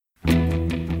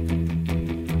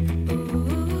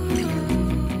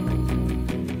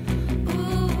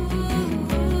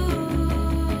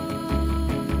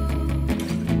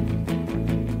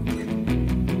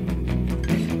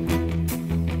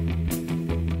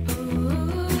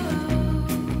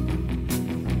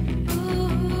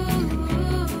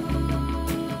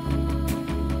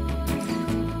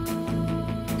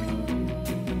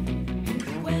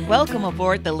Welcome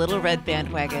aboard the Little Red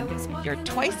Bandwagon, your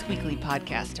twice-weekly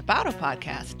podcast about a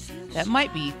podcast that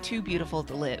might be too beautiful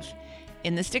to live.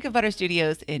 In the Stick of Butter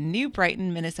Studios in New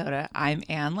Brighton, Minnesota, I'm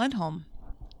Anne Lundholm.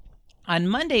 On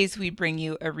Mondays, we bring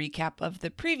you a recap of the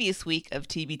previous week of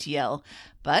TBTL,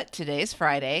 but today's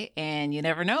Friday, and you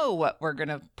never know what we're going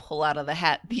to pull out of the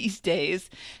hat these days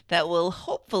that will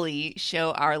hopefully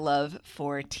show our love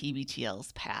for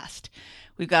TBTL's past.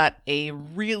 We've got a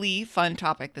really fun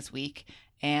topic this week,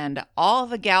 and all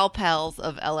the gal pals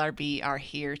of LRB are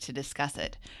here to discuss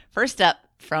it. First up,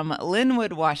 from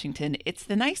Linwood, Washington, it's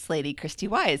the nice lady, Christy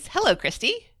Wise. Hello,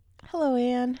 Christy. Hello,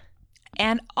 Anne.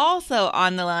 And also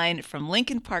on the line from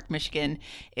Lincoln Park, Michigan,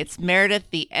 it's Meredith,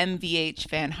 the MVH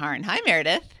Van Harn. Hi,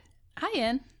 Meredith. Hi,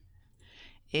 Ann.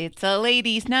 It's a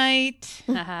ladies' night.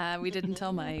 We didn't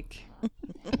tell Mike.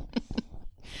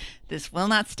 This will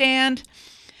not stand.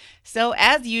 So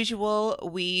as usual,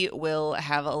 we will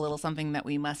have a little something that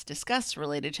we must discuss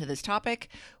related to this topic.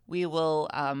 We will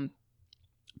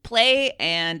play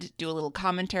and do a little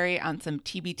commentary on some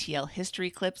TBTL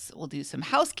history clips. We'll do some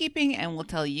housekeeping and we'll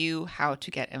tell you how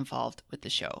to get involved with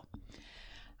the show.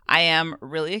 I am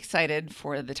really excited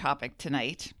for the topic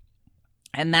tonight,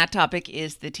 and that topic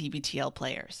is the TBTL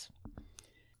players.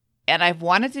 And I've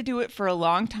wanted to do it for a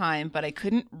long time, but I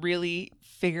couldn't really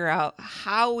figure out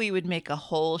how we would make a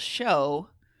whole show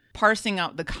parsing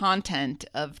out the content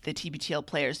of the TBTL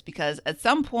players, because at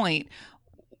some point,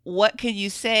 what can you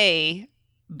say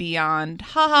beyond,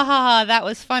 ha ha ha ha, that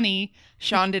was funny,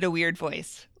 Sean did a weird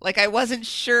voice? Like, I wasn't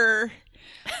sure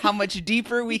how much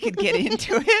deeper we could get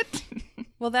into it.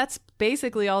 Well, that's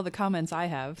basically all the comments I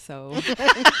have, so.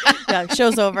 Yeah,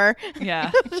 show's over.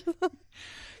 Yeah.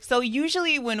 So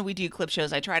usually when we do clip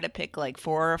shows, I try to pick like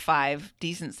 4 or 5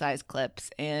 decent sized clips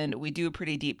and we do a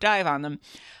pretty deep dive on them.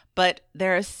 But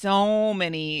there are so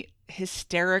many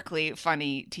hysterically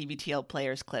funny TBTL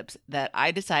players clips that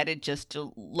I decided just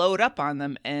to load up on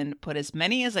them and put as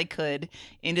many as I could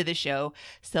into the show.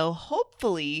 So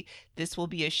hopefully this will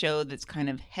be a show that's kind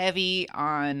of heavy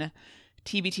on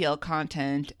TBTL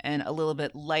content and a little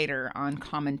bit lighter on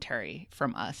commentary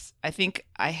from us. I think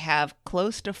I have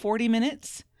close to 40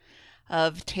 minutes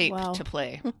of tape to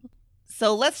play.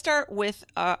 So let's start with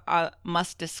a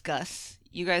must discuss.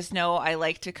 You guys know I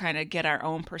like to kind of get our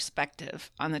own perspective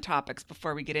on the topics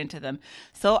before we get into them.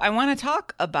 So I want to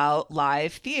talk about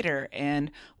live theater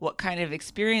and what kind of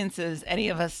experiences any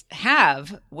of us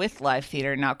have with live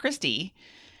theater. Now, Christy,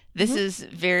 this is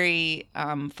very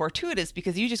fortuitous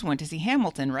because you just went to see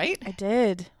Hamilton, right? I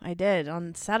did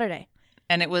on Saturday.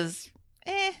 And it was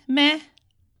meh.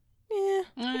 Yeah,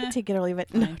 I can take it or leave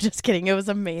it. No, just kidding. It was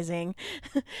amazing.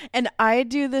 And I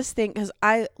do this thing because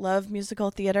I love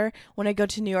musical theater. When I go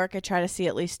to New York, I try to see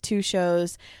at least 2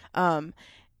 shows. I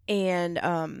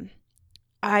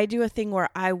do a thing where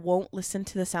I won't listen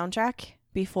to the soundtrack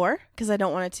before because I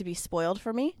don't want it to be spoiled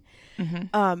for me.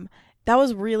 Mm-hmm. That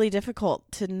was really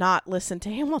difficult to not listen to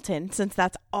Hamilton since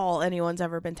that's all anyone's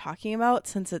ever been talking about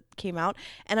since it came out.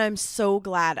 And I'm so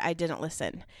glad I didn't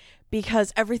listen,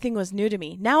 because everything was new to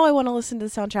me. Now I want to listen to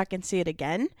the soundtrack and see it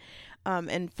again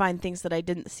and find things that I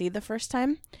didn't see the first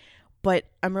time. But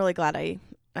I'm really glad I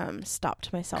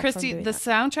stopped myself Christy, from doing the that.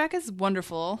 soundtrack is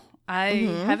wonderful. I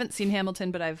haven't seen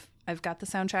Hamilton, but I've got the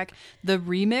soundtrack. The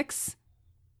remix,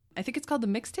 I think it's called the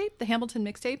mixtape, the Hamilton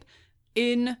mixtape.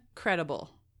 Incredible.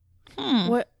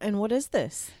 What is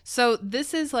this? So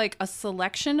this is like a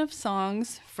selection of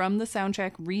songs from the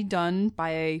soundtrack redone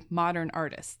by modern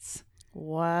artists.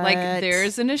 What? Like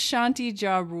there's an Ashanti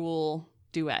Ja Rule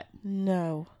duet.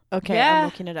 No. Okay, Yeah. I'm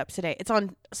looking it up today. It's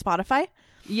on Spotify?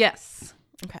 Yes.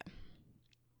 Okay.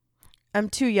 I'm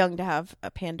too young to have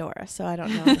a Pandora, so I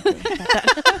don't know anything about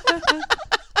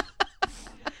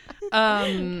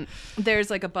that. There's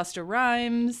like a Busta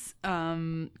Rhymes,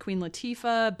 Queen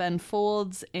Latifah, Ben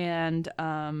Folds, and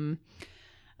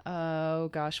oh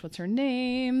gosh, what's her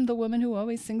name? The woman who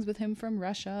always sings with him from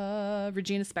Russia,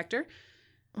 Regina Spektor.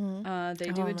 They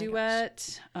do a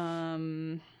duet.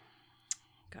 Gosh,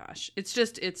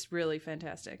 it's really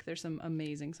fantastic. There's some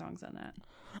amazing songs on that.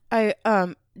 I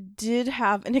did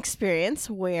have an experience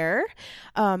where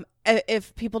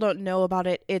if people don't know about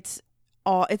it, it's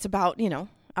about,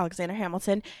 Alexander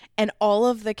Hamilton, and all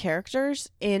of the characters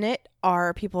in it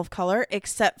are people of color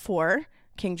except for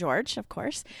King George, of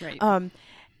course. Right.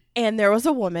 And there was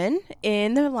a woman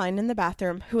in the line in the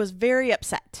bathroom who was very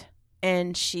upset.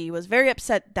 And she was very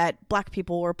upset that Black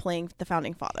people were playing the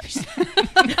Founding Fathers.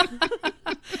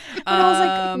 And I was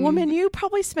like, woman, you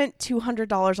probably spent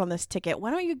 $200 on this ticket. Why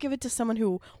don't you give it to someone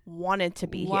who wanted to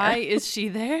be Why here? is she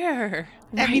there?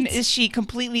 I mean, is she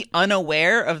completely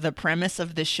unaware of the premise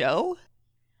of the show?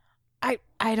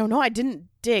 I don't know. I didn't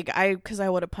dig. Because I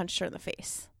would have punched her in the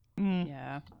face.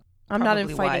 Yeah. I'm not in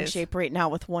Probably fighting wise. shape right now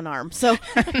with one arm. So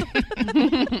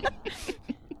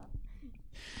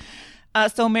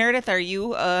So Meredith, are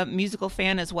you a musical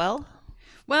fan as well?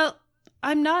 Well,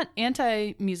 I'm not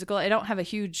anti-musical. I don't have a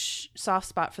huge soft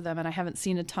spot for them, and I haven't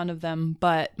seen a ton of them.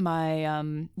 But my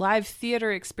live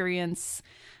theater experience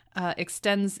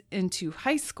extends into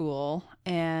high school,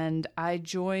 and I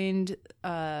joined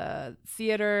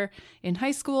theater in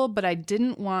high school, but I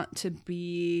didn't want to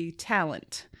be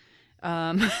talent.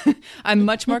 I'm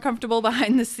much more comfortable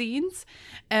behind the scenes,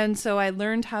 and so I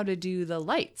learned how to do the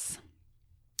lights.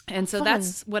 And so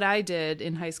that's what I did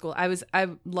in high school. I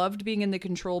loved being in the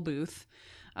control booth.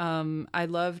 I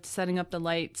loved setting up the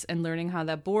lights and learning how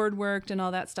that board worked and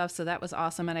all that stuff. So that was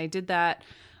awesome. And I did that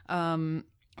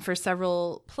for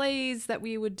several plays that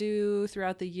we would do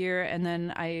throughout the year. And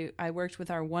then I worked with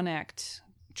our one-act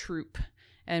troupe,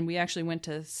 and we actually went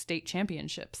to state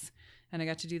championships. And I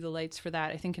got to do the lights for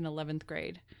that, I think, in 11th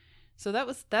grade. So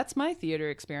that's my theater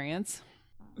experience.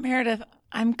 Meredith,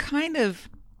 I'm kind of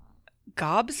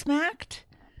gobsmacked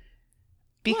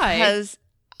because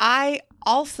I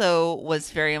also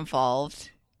was very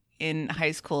involved in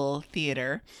high school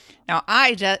theater. Now,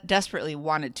 I desperately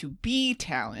wanted to be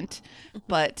talent,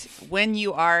 but when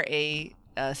you are a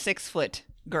 6-foot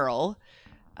girl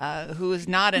who is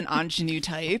not an ingenue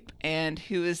type and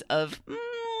who is of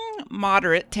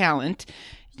moderate talent,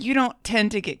 you don't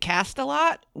tend to get cast a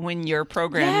lot when your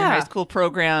program, your high school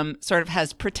program, sort of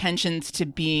has pretensions to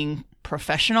being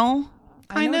professional,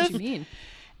 kind of. I know what you mean.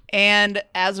 And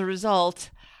as a result,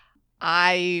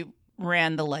 I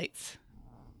ran the lights.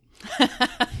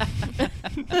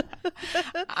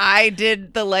 I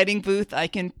did the lighting booth. I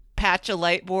can patch a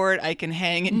light board. I can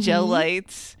hang in gel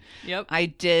lights. Yep. I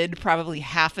did probably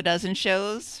half a dozen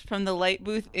shows from the light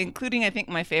booth, including, I think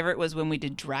my favorite was when we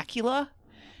did Dracula.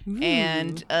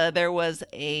 And there was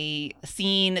a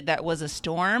scene that was a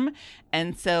storm.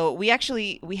 And so we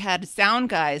had sound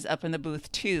guys up in the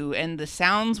booth too. And the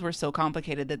sounds were so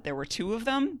complicated that there were 2 of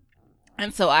them.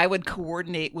 And so I would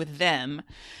coordinate with them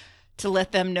to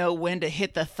let them know when to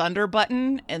hit the thunder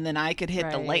button. And then I could hit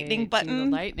the lightning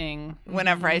button The lightning.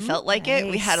 whenever I felt like it.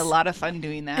 We had a lot of fun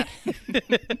doing that.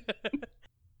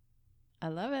 I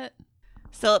love it.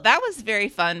 So that was very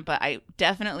fun, but I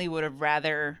definitely would have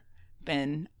rather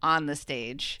been on the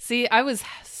stage. See, I was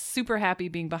super happy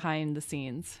being behind the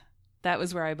scenes. That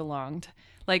was where I belonged.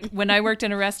 Like when I worked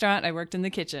in a restaurant, I worked in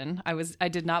the kitchen. I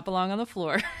did not belong on the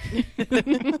floor.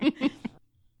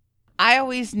 I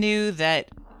always knew that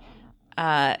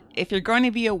if you're going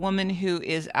to be a woman who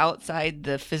is outside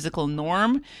the physical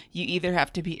norm, you either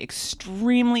have to be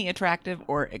extremely attractive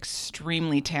or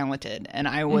extremely talented. And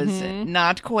I was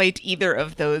not quite either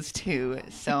of those 2.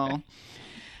 So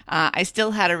I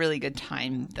still had a really good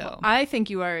time, though. I think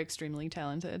you are extremely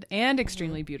talented and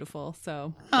extremely beautiful.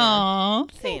 So, Aw,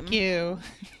 thank you.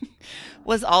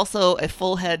 Was also a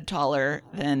full head taller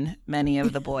than many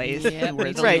of the boys who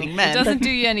were the leading men. It doesn't do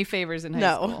you any favors in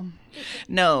high school.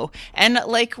 No. And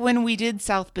like when we did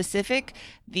South Pacific,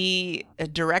 the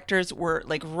directors were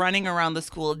like running around the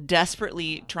school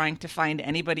desperately trying to find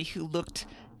anybody who looked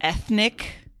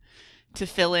ethnic to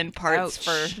fill in parts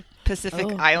for Pacific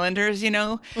Islanders, you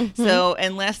know? So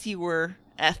unless you were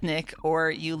ethnic or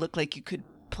you looked like you could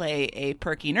play a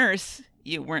perky nurse,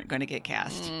 you weren't going to get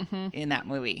cast in that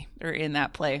movie or in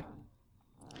that play.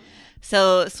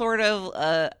 So sort of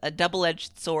a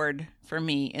double-edged sword for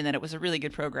me in that it was a really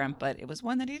good program, but it was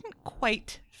one that I didn't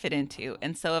quite fit into.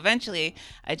 And so eventually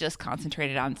I just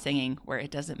concentrated on singing, where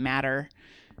it doesn't matter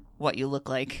what you look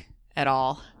like at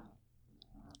all.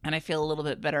 And I feel a little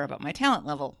bit better about my talent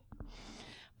level.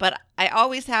 But I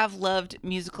always have loved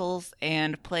musicals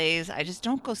and plays. I just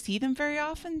don't go see them very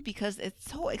often because it's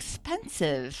so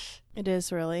expensive. It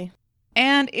is really.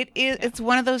 And it's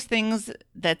one of those things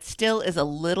that still is a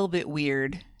little bit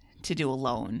weird to do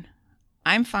alone.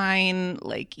 I'm fine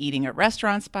like eating at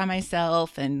restaurants by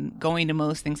myself and going to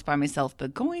most things by myself,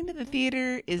 but going to the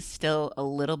theater is still a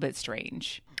little bit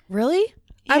strange. Really?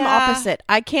 I'm Yeah. opposite.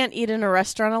 I can't eat in a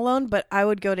restaurant alone, but I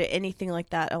would go to anything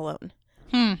like that alone.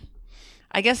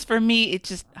 I guess for me, it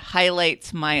just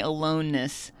highlights my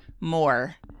aloneness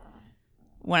more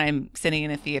when I'm sitting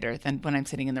in a theater than when I'm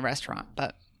sitting in the restaurant.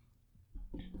 But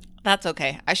that's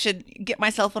okay. I should get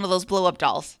myself one of those blow-up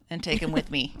dolls and take them with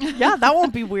me. Yeah, that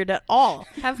won't be weird at all.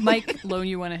 Have Mike loan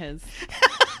you one of his.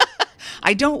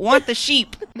 I don't want the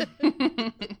sheep.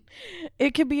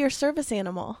 It could be your service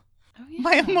animal. Oh, yeah.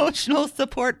 My emotional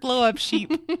support blow-up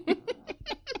sheep.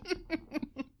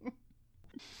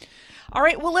 All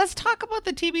right, well, let's talk about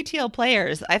the TBTL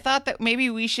players. I thought that maybe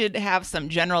we should have some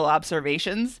general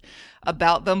observations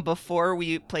about them before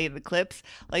we play the clips.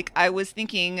 Like, I was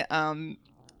thinking,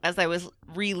 as I was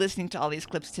re-listening to all these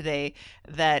clips today,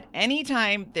 that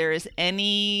anytime there is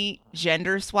any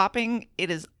gender swapping,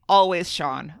 it is always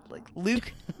Sean. Like,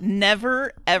 Luke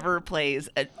never, ever plays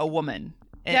a woman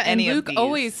in any and of Luke these.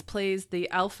 always plays the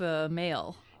alpha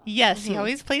male. Yes, he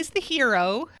always plays the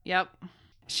hero. Yep.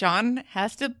 Sean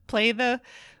has to play the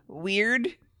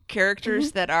weird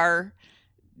characters that are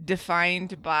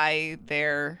defined by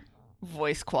their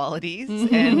voice qualities,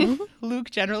 and Luke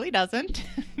generally doesn't.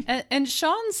 And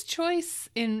Sean's choice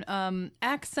in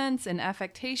accents and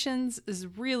affectations is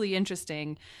really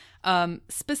interesting.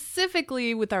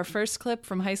 Specifically with our first clip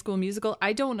from High School Musical,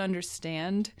 I don't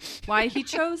understand why he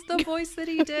chose the voice that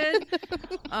he did.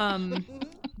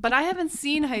 But I haven't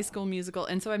seen High School Musical,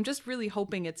 and so I'm just really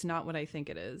hoping it's not what I think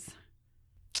it is.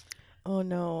 Oh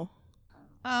no.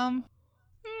 I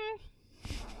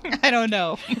don't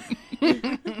know.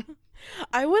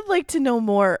 I would like to know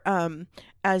more.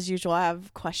 As usual, I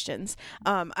have questions.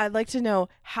 I'd like to know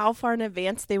how far in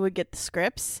advance they would get the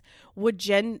scripts. Would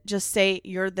Jen just say,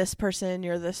 you're this person,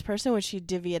 you're this person? Would she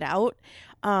divvy it out?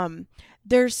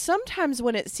 There's sometimes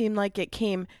when it seemed like it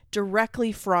came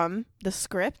directly from the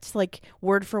script, like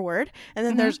word for word. And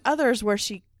then there's others where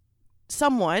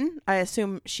someone, I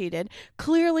assume she did,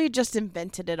 clearly just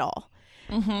invented it all.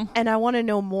 And I want to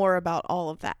know more about all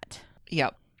of that.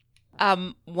 Yep.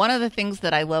 One of the things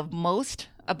that I love most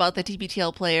about the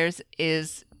TBTL players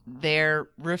is their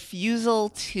refusal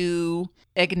to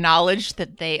acknowledge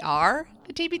that they are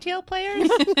the TBTL players.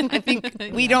 I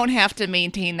think we don't have to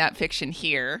maintain that fiction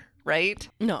here, right?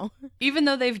 No. Even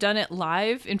though they've done it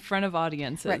live in front of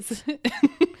audiences. Right.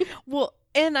 Well,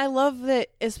 and I love that,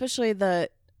 especially the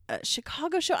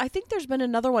Chicago show. I think there's been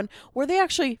another one where they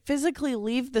actually physically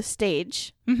leave the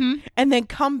stage and then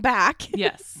come back.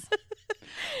 Yes.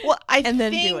 Well, and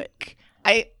then do it.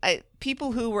 I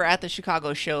people who were at the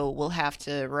Chicago show will have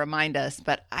to remind us,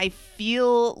 but I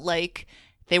feel like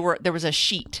there was a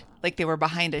sheet, like they were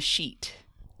behind a sheet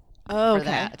for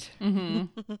that.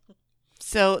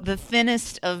 So the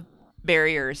thinnest of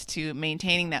barriers to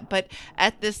maintaining that. But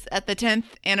at the 10th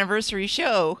anniversary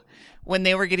show, when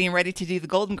they were getting ready to do the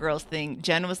Golden Girls thing,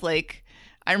 Jen was like,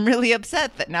 I'm really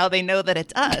upset that now they know that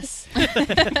it's us.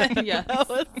 Yes.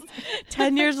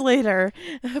 10 years later,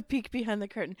 a peek behind the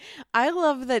curtain. I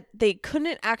love that they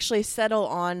couldn't actually settle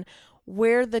on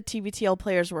where the TBTL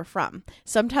players were from.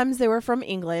 Sometimes they were from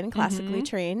England, classically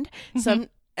trained. Some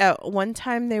one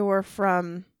time they were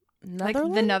from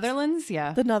Netherlands? Like the Netherlands,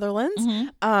 yeah. The Netherlands.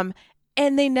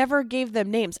 And they never gave them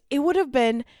names. It would have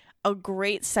been a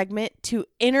great segment to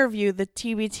interview the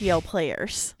TBTL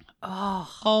players.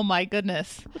 Oh my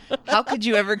goodness. How could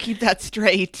you ever keep that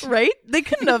straight? Right? They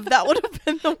couldn't have. That would have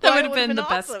been the That would have been the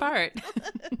awesome. best part.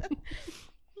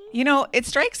 You know, it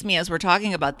strikes me as we're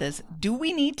talking about this, do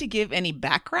we need to give any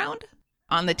background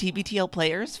on the TBTL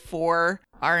players for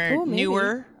our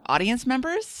newer audience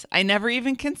members? I never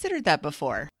even considered that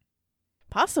before.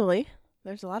 Possibly.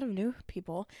 There's a lot of new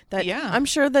people that Yeah. I'm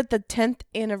sure that the 10th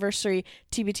anniversary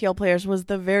TBTL players was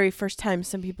the very first time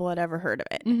some people had ever heard of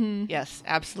it. Yes,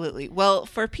 absolutely. Well,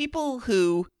 for people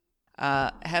who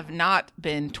have not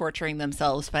been torturing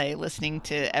themselves by listening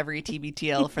to every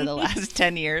TBTL for the last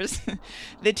 10 years,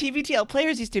 the TBTL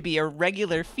players used to be a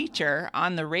regular feature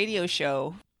on the radio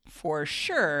show for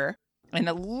sure, and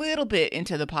a little bit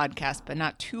into the podcast, but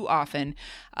not too often.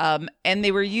 And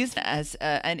they were used as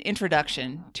an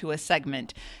introduction to a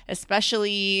segment,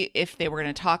 especially if they were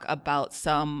going to talk about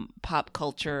some pop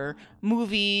culture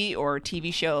movie or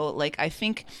TV show. Like, I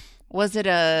think,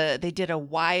 they did a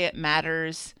Why It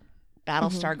Matters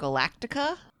Battlestar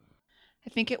Galactica, I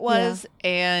think it was. Yeah.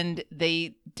 And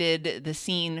they did the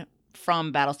scene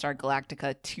from Battlestar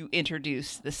Galactica to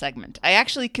introduce the segment. I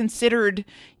actually considered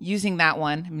using that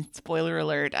one. I mean, spoiler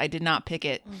alert, I did not pick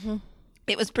it.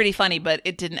 It was pretty funny, but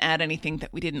it didn't add anything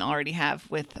that we didn't already have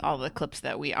with all the clips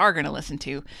that we are going to listen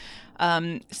to.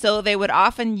 So they would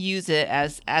often use it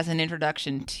as an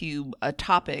introduction to a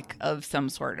topic of some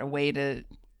sort, a way to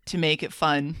make it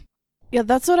fun. Yeah,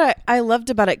 that's what I loved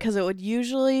about it, because it would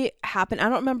usually happen. I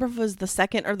don't remember if it was the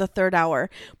second or the third hour,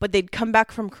 but they'd come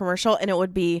back from commercial and it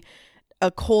would be a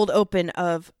cold open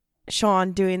of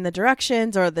Sean doing the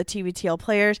directions or the TBTL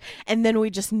players. And then we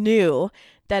just knew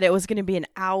that it was going to be an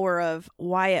hour of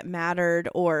Why It Mattered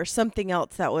or something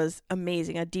else that was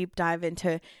amazing, a deep dive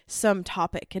into some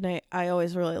topic. And I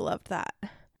always really loved that.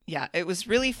 Yeah, it was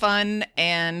really fun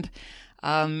and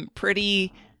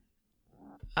pretty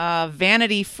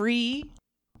vanity free,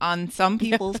 on some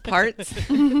people's parts.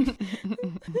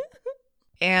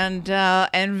 And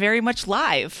very much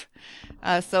live.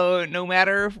 So no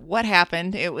matter what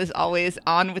happened, it was always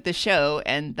on with the show,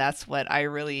 and that's what I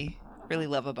really, really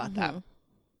love about that.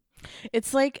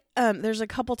 It's like there's a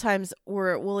couple times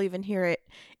where we'll even hear it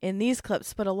in these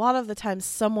clips, but a lot of the times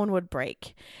someone would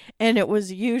break, and it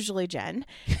was usually Jen.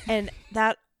 And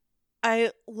that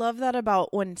I love that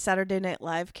about when Saturday Night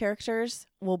Live characters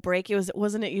will break.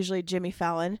 Wasn't it usually Jimmy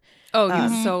Fallon? Oh, he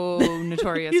was so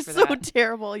notorious He's for so that.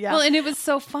 terrible. Yeah. Well, and it was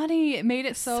so funny. It made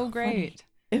it so great.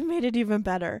 Funny. It made it even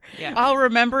better. Yeah. I'll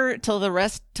remember till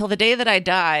the day that I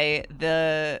die,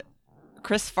 the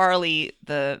Chris Farley,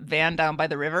 the van down by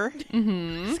the river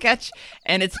sketch,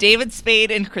 and it's David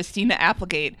Spade and Christina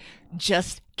Applegate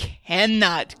just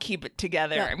cannot keep it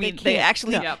together. No, I mean, they they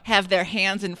actually Yep. have their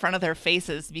hands in front of their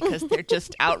faces because they're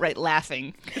just outright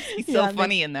laughing. He's so Yeah,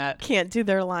 funny in that. Can't do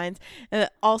their lines. And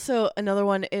also another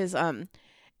one is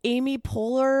Amy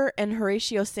Poehler and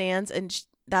Horatio Sands, and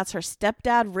that's her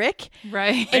stepdad Rick.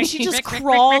 Right. And she just Rick, Rick,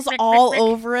 crawls Rick, Rick, all Rick, Rick.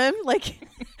 over him, like,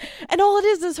 and all it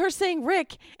is her saying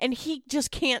Rick, and he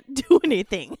just can't do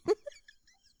anything.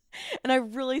 And I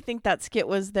really think that skit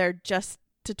was there just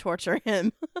to torture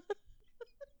him.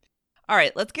 All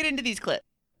right, let's get into these clips.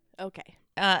 Okay.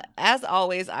 As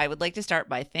always, I would like to start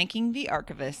by thanking the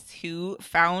archivists who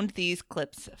found these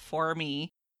clips for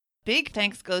me. Big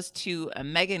thanks goes to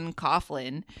Megan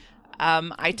Coughlin.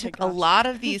 I took a lot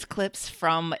of these clips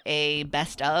from a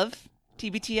best of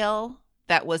TBTL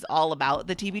that was all about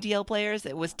the TBTL players.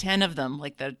 It was 10 of them,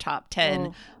 like the top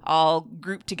 10, all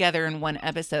grouped together in one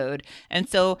episode. And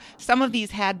so some of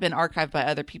these had been archived by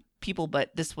other people,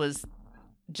 but this was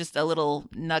just a little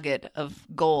nugget of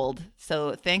gold.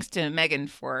 So thanks to Megan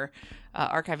for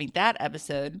archiving that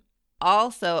episode.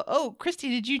 Also, Christy,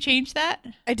 did you change that?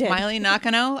 I did. Miley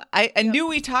Nakano. I knew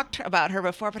we talked about her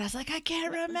before, but I was like, I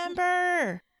can't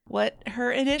remember what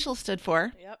her initials stood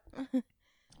for. Yep.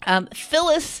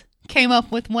 Phyllis came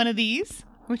up with one of these,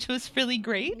 which was really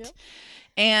great. Yep.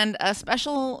 And a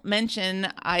special mention,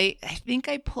 I think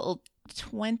I pulled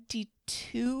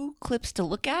 22 clips to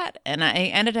look at, and I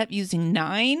ended up using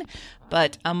 9,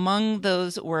 but among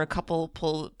those were a couple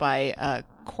pulled by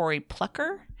Corey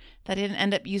Plucker that I didn't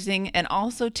end up using, and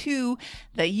also 2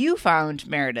 that you found,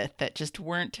 Meredith, that just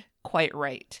weren't quite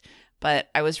right. But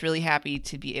I was really happy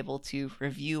to be able to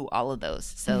review all of those.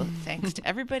 So thanks to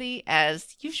everybody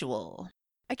as usual.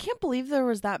 I can't believe there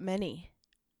was that many.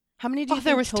 How many do you think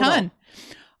There was a total? ton.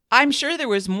 I'm sure there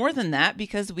was more than that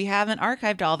because we haven't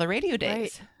archived all the radio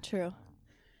days. Right. True.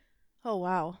 Oh,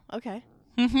 wow. Okay.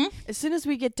 Mm-hmm. As soon as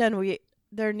we get done,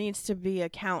 there needs to be a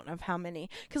count of how many.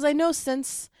 Because I know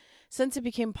since it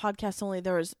became podcast only,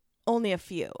 there was only a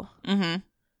few. Mm-hmm.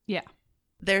 Yeah.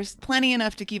 There's plenty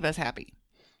enough to keep us happy.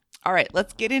 All right,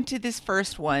 let's get into this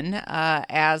first one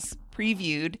as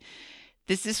previewed.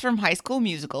 This is from High School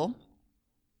Musical.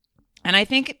 And I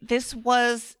think this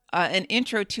was an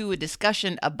intro to a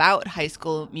discussion about High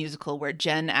School Musical where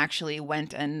Jen actually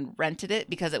went and rented it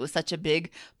because it was such a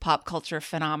big pop culture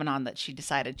phenomenon that she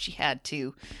decided she had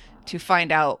to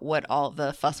find out what all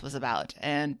the fuss was about.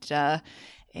 And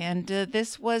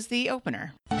this was the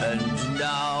opener. And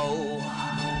now,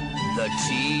 the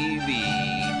TBTL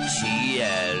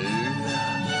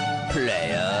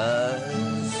players.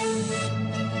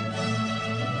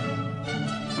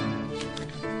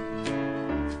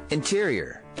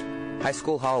 Interior, high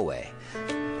school hallway.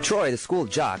 Troy, the school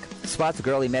jock, spots a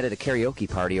girl he met at a karaoke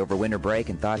party over winter break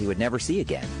and thought he would never see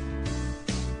again.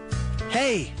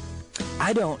 Hey,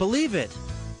 I don't... believe it.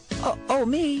 Oh,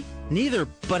 me? Neither,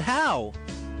 but how?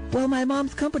 Well, my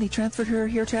mom's company transferred her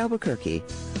here to Albuquerque.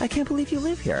 I can't believe you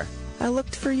live here. I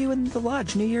looked for you in the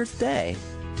lodge New Year's Day.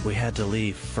 We had to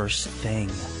leave first thing.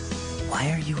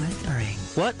 Why are you whispering?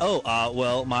 What? Oh,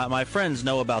 well, my friends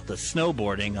know about the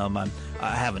snowboarding.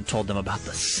 I haven't told them about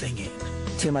the singing.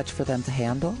 Too much for them to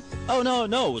handle? Oh,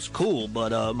 no, it was cool,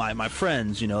 but my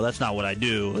friends, that's not what I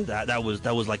do. That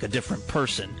was like a different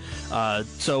person.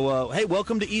 So hey,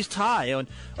 welcome to East High. And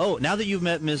now that you've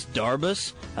met Miss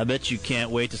Darbus, I bet you can't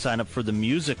wait to sign up for the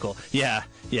musical. Yeah.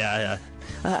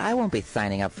 I won't be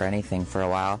signing up for anything for a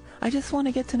while. I just want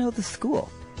to get to know the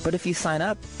school. But if you sign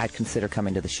up, I'd consider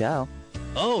coming to the show.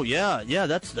 Oh, yeah,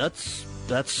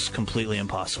 that's completely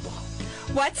impossible.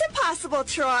 What's impossible,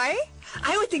 Troy?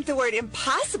 I would think the word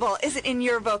impossible isn't in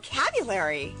your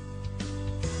vocabulary.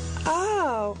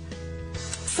 Oh,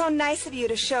 so nice of you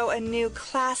to show a new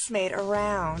classmate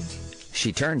around.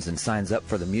 She turns and signs up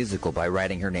for the musical by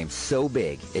writing her name so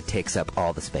big it takes up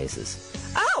all the spaces.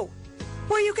 Oh,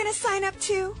 were you going to sign up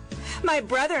too? My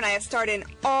brother and I have starred in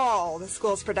all the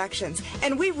school's productions,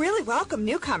 and we really welcome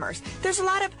newcomers. There's a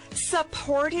lot of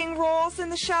supporting roles in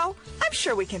the show. I'm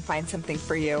sure we can find something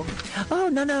for you. Oh,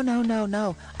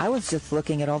 no. I was just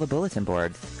looking at all the bulletin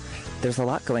boards. There's a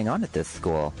lot going on at this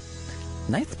school.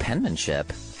 Nice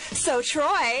penmanship. So,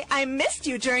 Troy, I missed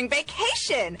you during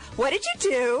vacation. What did you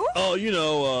do?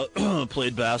 Oh,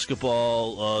 played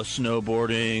basketball,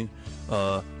 snowboarding,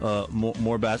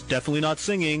 more definitely not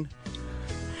singing.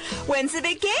 When's the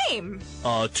big game?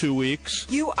 2 weeks.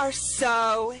 You are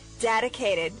so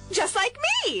dedicated, just like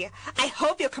me. I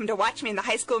hope you'll come to watch me in the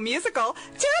High School Musical.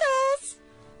 Toodles!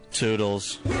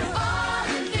 Toodles. We're all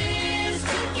in this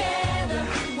together.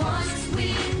 Once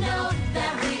we know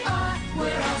that we are,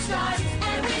 we're all stars,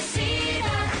 and we see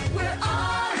that we're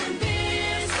all in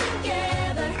this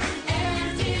together.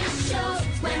 And it shows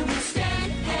when we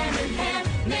stand hand in hand,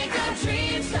 make our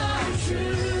dreams come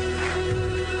true.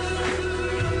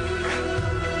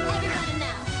 Everybody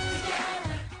now,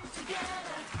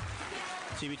 together.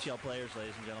 TBTL players,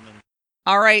 ladies and gentlemen.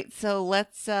 All right, so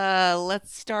let's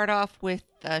start off with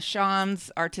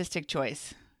Sean's artistic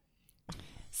choice.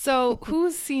 So,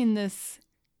 who's seen this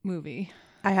movie?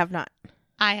 I have not.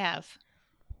 I have.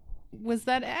 Was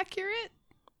that accurate?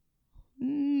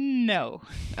 No.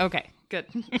 Okay, good.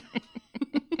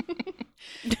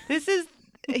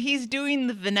 He's doing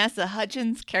the Vanessa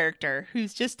Hudgens character,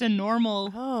 who's just a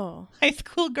normal Oh. high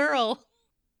school girl.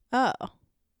 Oh.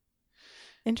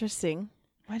 Interesting.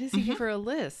 Why does he give her a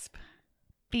lisp?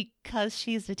 Because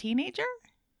she's a teenager?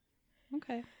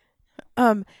 Okay.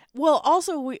 Well,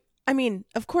 also,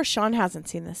 of course, Sean hasn't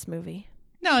seen this movie.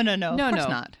 No, of course no.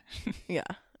 not. Yeah.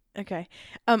 Okay.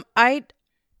 I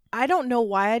don't know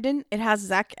why I didn't. It has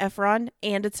Zac Efron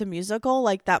and it's a musical.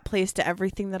 Like, that plays to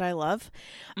everything that I love.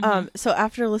 So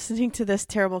after listening to this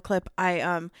terrible clip,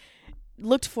 I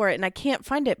looked for it and I can't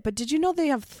find it. But did you know they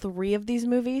have 3 of these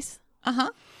movies?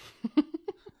 Uh-huh.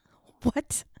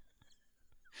 What?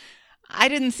 I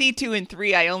didn't see 2 and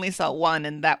 3. I only saw 1,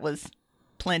 and that was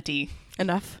plenty.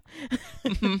 Enough.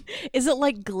 Is it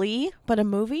like Glee, but a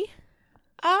movie?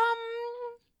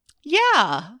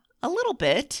 Yeah, a little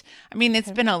bit. I mean,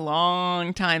 it's been a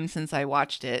long time since I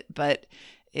watched it, but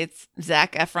it's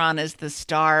Zac Efron as the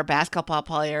star basketball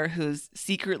player who's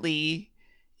secretly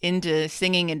into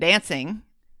singing and dancing.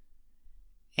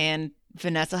 And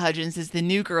Vanessa Hudgens is the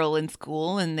new girl in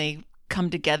school, and they come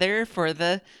together for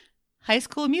the High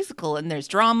School Musical. And there's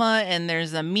drama, and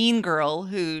there's a mean girl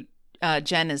who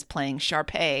Jen is playing.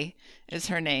 Sharpay is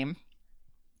her name,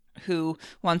 who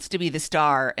wants to be the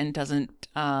star and doesn't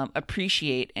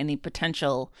appreciate any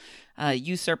potential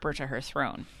usurper to her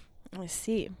throne. I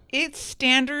see. It's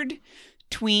standard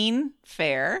tween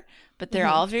fare, but they're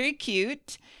all very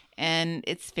cute, and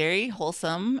it's very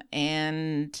wholesome,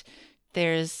 and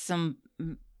there's some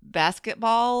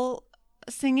basketball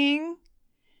singing,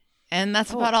 and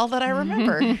that's about all that I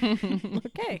remember.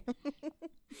 Okay.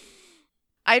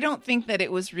 I don't think that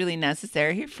it was really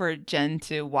necessary for Jen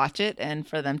to watch it and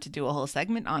for them to do a whole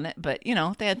segment on it, but, you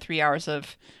know, they had 3 hours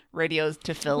of radios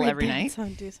to fill every night.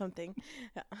 Do something.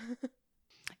 Yeah.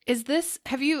 Is this,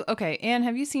 Anne,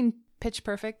 have you seen Pitch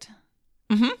Perfect?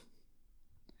 Mm-hmm.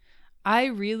 I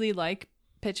really like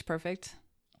Pitch Perfect.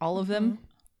 All of them.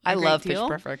 I love deal.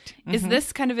 Pitch Perfect. Is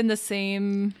this kind of in the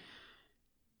same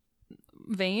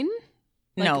vein?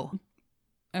 No.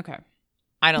 Okay.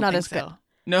 I don't Not think as so. good.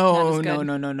 No.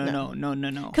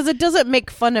 Because it doesn't make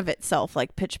fun of itself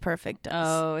like Pitch Perfect does.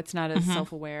 Oh, it's not as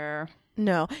self-aware.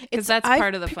 No. Because that's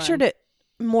part of the fun. I pictured it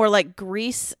more like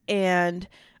Grease and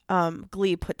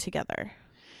Glee put together.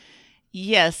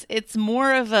 Yes, it's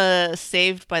more of a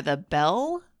Saved by the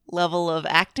Bell level of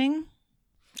acting.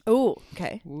 Oh,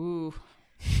 okay. Ooh.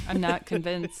 I'm not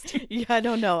convinced. Yeah, I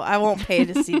don't know. I won't pay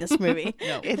to see this movie.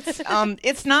 No.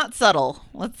 It's not subtle.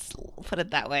 Let's put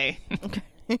it that way. Okay.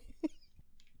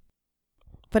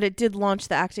 But it did launch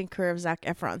the acting career of Zac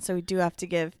Efron, so we do have to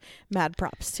give mad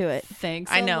props to it.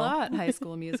 Thanks I a know. lot, High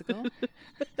School Musical.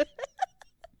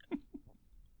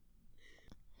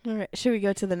 All right. Should we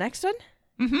go to the next one?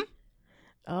 Mm-hmm.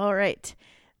 All right.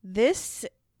 This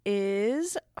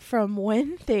is from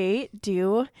when they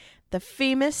do the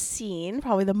famous scene,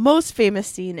 probably the most famous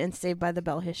scene in Saved by the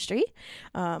Bell history.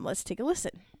 Let's take a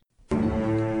listen.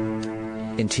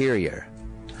 Interior.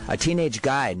 A teenage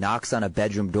guy knocks on a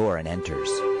bedroom door and enters.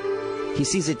 He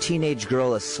sees a teenage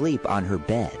girl asleep on her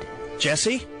bed.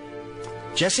 Jesse?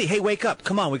 Jesse, hey, wake up.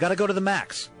 Come on, we gotta go to the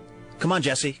Max. Come on,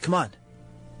 Jesse, come on.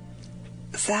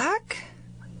 Zach?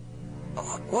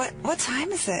 What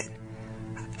time is it?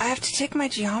 I have to take my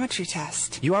geometry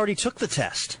test. You already took the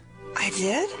test. I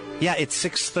did? Yeah, it's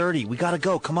 6:30. We gotta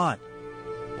go, come on.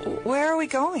 Where are we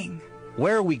going?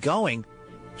 Where are we going?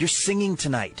 You're singing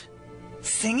tonight.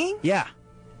 Singing? Yeah.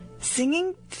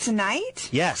 Singing tonight?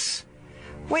 Yes.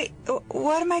 Wait,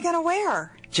 what am I gonna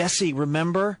wear? Jesse,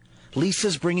 remember?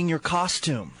 Lisa's bringing your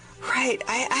costume. Right,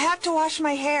 I have to wash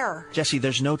my hair. Jesse,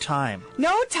 there's no time.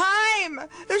 No time!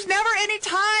 There's never any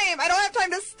time! I don't have time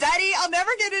to study. I'll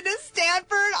never get into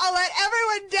Stanford. I'll let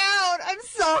everyone down. I'm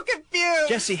so confused.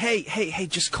 Jesse, hey,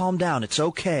 just calm down. It's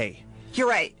okay. You're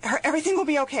right. Everything will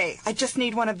be okay. I just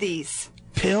need one of these.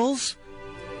 Pills?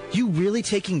 You really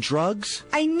taking drugs?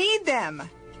 I need them.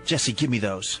 Jesse, give me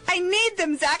those. I need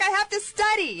them, Zach. I have to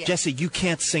study. Jesse, you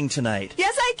can't sing tonight.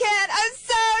 Yes, I can. I'm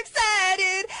so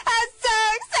excited. I'm so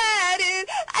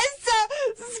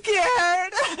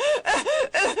scared.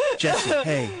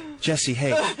 Jesse,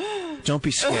 hey. Don't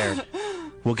be scared.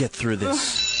 We'll get through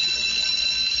this.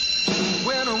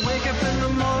 When I wake up in the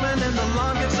morning and the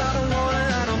alarm gets out of warning,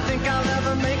 I don't think I'll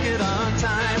ever make it on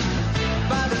time.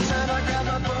 By the time I grab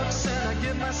my books and I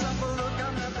give myself a look,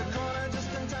 I'm at the corner just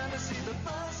in time to see the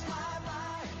bus fly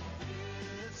by.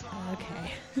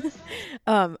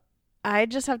 Okay. I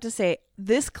just have to say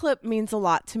this clip means a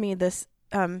lot to me, this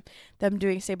them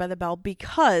doing Saved by the Bell,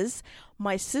 because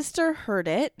my sister heard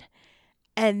it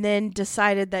and then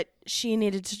decided that she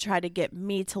needed to try to get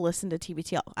me to listen to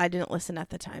TBTL. I didn't listen at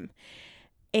the time.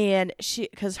 And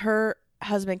because her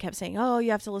husband kept saying, "Oh,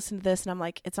 you have to listen to this." And I'm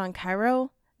like, "It's on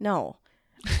Cairo? No,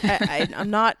 I'm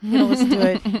not going to listen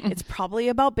to it. It's probably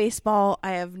about baseball.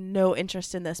 I have no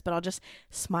interest in this, but I'll just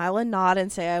smile and nod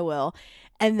and say I will."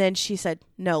 And then she said,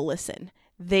 "No, listen.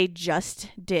 They just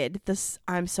did this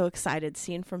I'm so excited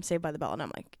scene from Saved by the Bell." And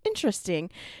I'm like, interesting.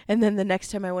 And then the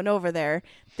next time I went over there,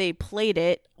 they played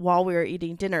it while we were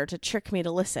eating dinner to trick me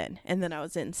to listen. And then I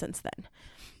was in since then.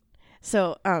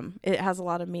 So it has a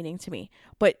lot of meaning to me.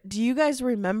 But do you guys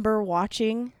remember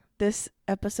watching this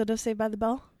episode of Saved by the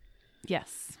Bell?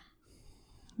 Yes.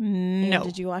 No. And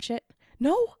did you watch it?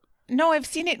 No? No, I've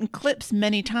seen it in clips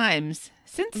many times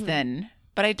since then,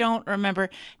 but I don't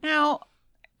remember. Now,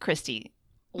 Christy,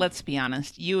 let's be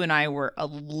honest. You and I were a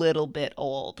little bit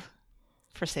old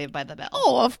for Saved by the Bell.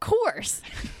 Oh, of course.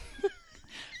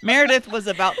 Meredith was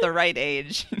about the right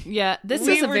age. Yeah, this We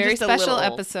was a were very just a special little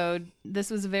old. episode.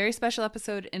 This was a very special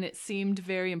episode, and it seemed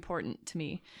very important to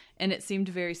me. And it seemed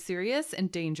very serious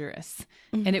and dangerous.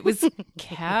 And it was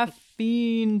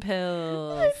caffeine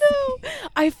pills. I know.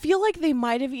 I feel like they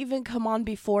might have even come on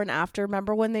before and after.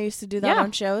 Remember when they used to do that Yeah.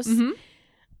 on shows? Mhm.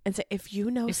 And say, if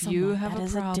you know If someone you have that a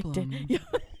is problem. addicted.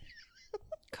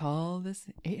 Call this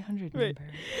 800 Right.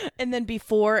 number. And then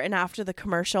before and after the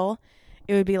commercial,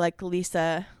 it would be like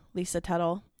Lisa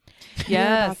Tuttle. You're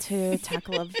about Yes. to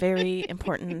tackle a very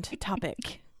important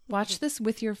topic. Watch this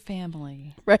with your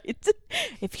family. Right.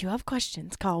 If you have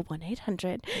questions, call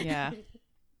 1-800. Yeah.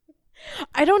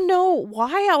 I don't know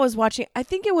why I was watching. I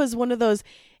think it was one of those,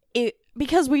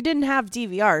 because we didn't have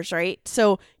DVRs, right?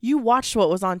 So you watched what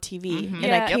was on TV. And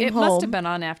yeah, I came it home. must have been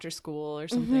on after school or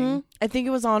something. Mhm. I think it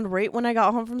was on right when I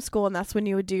got home from school, and that's when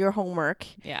you would do your homework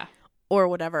Yeah. or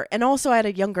whatever. And also, I had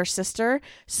a younger sister,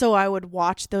 so I would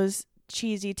watch those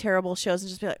cheesy, terrible shows and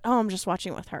just be like, "Oh, I'm just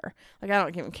watching with her. Like, I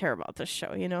don't even care about this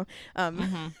show, you know."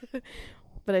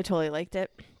 But I totally liked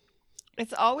it.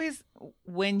 It's always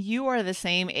when you are the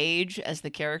same age as the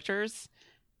characters,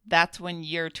 that's when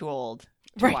you're too old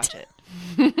to Right. watch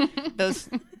it. Those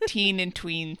teen and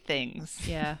tween things.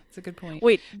 Yeah. It's a good point.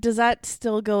 Wait, does that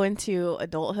still go into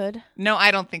adulthood? No,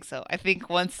 I don't think so. I think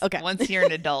once Okay. you're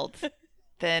an adult,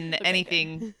 then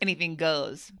anything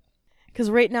goes. Because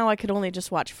right now I could only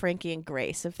just watch Frankie and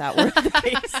Grace if that were the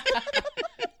case.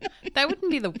 That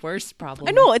wouldn't be the worst problem.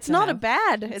 I know it's to not a have.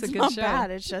 bad. It's It's a good not show. bad.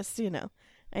 It's just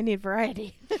I need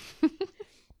variety.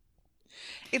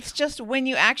 It's just when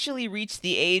you actually reach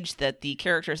the age that the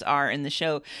characters are in the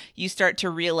show, you start to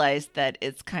realize that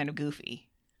it's kind of goofy.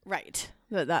 Right.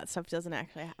 That stuff doesn't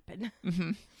actually happen.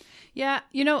 Yeah,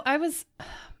 I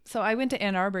went to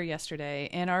Ann Arbor yesterday.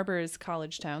 Ann Arbor is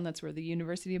college town. That's where the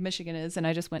University of Michigan is. And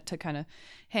I just went to kind of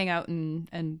hang out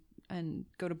and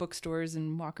go to bookstores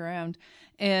and walk around.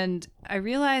 And I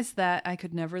realized that I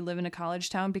could never live in a college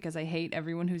town because I hate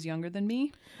everyone who's younger than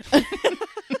me.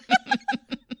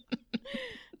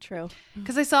 True.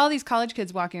 Because I saw these college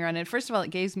kids walking around, and first of all, it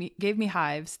gave me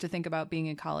hives to think about being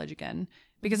in college again.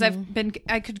 Because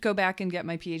I could go back and get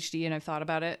my PhD, and I've thought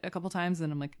about it a couple times,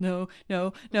 and I'm like, no.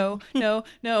 That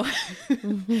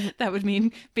would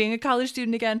mean being a college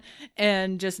student again,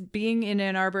 and just being in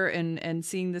Ann Arbor and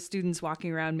seeing the students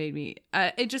walking around made me.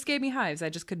 It just gave me hives. I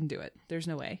just couldn't do it. There's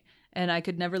no way, and I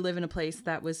could never live in a place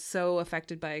that was so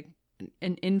affected by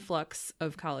an influx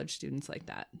of college students like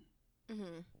that.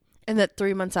 And that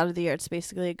 3 months out of the year, it's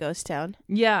basically a ghost town.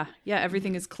 Yeah,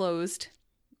 everything is closed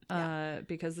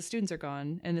because the students are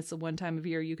gone, and it's the one time of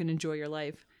year you can enjoy your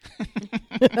life.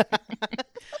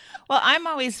 Well, I'm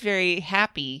always very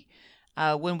happy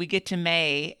when we get to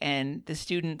May and the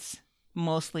students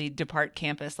mostly depart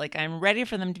campus. Like, I'm ready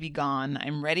for them to be gone.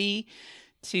 I'm ready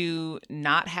to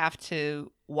not have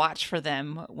to watch for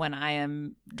them when I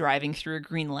am driving through a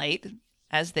green light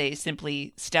as they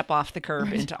simply step off the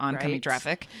curb into oncoming Right.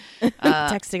 traffic.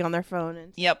 Texting on their phone.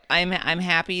 And Yep, I'm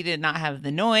happy to not have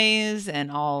the noise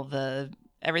and all the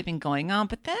everything going on.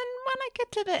 But then when I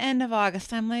get to the end of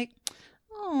August, I'm like,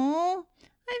 oh,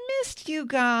 I missed you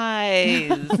guys.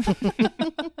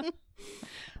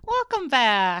 Welcome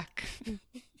back.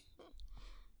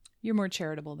 You're more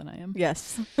charitable than I am.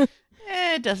 yes.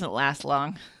 It doesn't last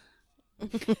long.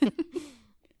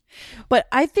 But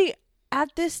I think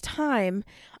at this time,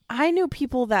 I knew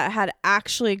people that had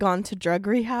actually gone to drug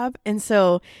rehab. And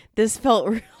so this felt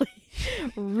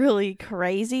really, really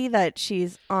crazy that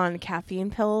she's on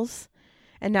caffeine pills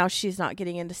and now she's not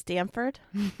getting into Stanford.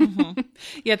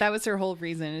 Yeah, that was her whole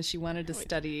reason, is she wanted to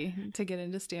study to get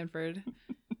into Stanford.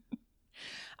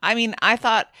 I mean, I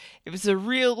thought it was a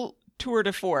real tour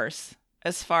de force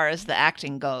as far as the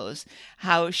acting goes.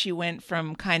 How she went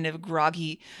from kind of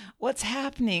groggy, what's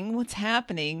happening,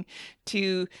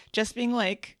 to just being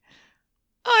like,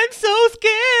 I'm so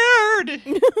scared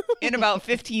in about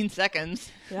 15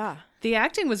 seconds. Yeah. The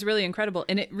acting was really incredible,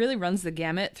 and it really runs the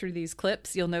gamut through these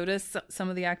clips. You'll notice some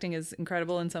of the acting is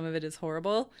incredible and some of it is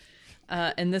horrible.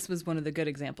 And this was one of the good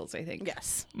examples, I think.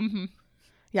 Yes. Mm-hmm.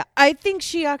 Yeah. I think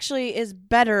she actually is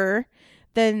better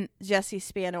than Jessie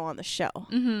Spano on the show.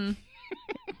 Mm-hmm.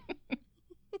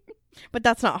 But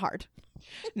that's not hard.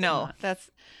 No,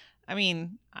 I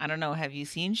mean, I don't know. Have you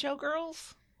seen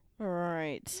Showgirls? All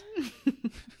right.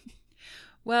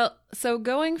 Well, so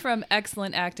going from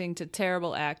excellent acting to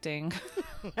terrible acting.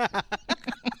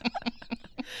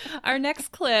 Our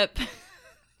next clip.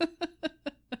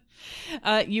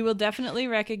 You will definitely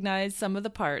recognize some of the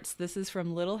parts. This is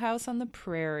from Little House on the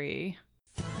Prairie.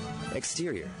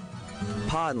 Exterior.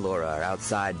 Pa and Laura are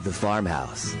outside the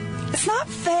farmhouse. It's not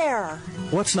fair.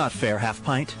 What's not fair, Half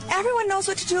Pint? Everyone knows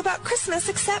what to do about Christmas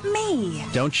except me.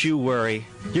 Don't you worry.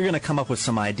 You're going to come up with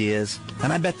some ideas,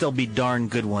 and I bet they'll be darn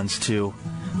good ones, too.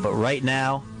 But right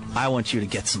now, I want you to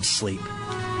get some sleep.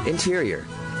 Interior.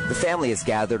 The family is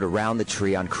gathered around the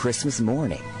tree on Christmas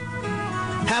morning.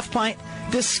 Half Pint,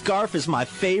 this scarf is my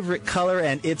favorite color,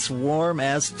 and it's warm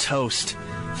as toast.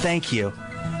 Thank you.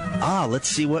 Let's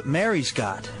see what Mary's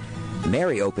got.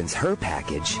 Mary opens her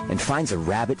package and finds a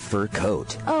rabbit fur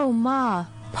coat. Oh, Ma,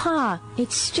 Pa,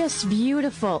 it's just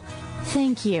beautiful.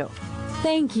 Thank you.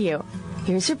 Thank you.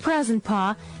 Here's your present,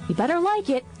 Pa. You better like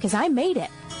it, 'cause I made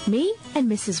it. Me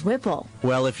and Mrs. Whipple.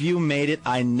 Well, if you made it,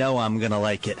 I know I'm going to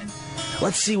like it.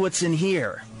 Let's see what's in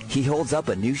here. He holds up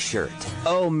a new shirt.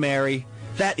 Oh, Mary,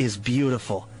 that is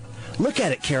beautiful. Look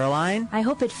at it, Caroline. I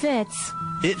hope it fits.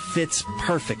 It fits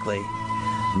perfectly.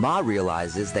 Ma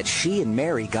realizes that she and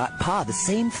Mary got Pa the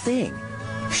same thing.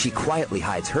 She quietly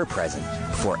hides her present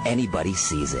before anybody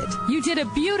sees it. You did a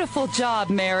beautiful job,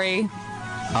 Mary.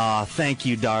 Thank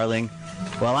you, darling.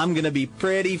 Well, I'm going to be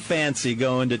pretty fancy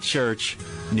going to church.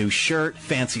 New shirt,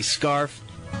 fancy scarf.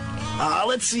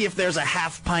 Let's see if there's a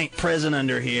half-pint present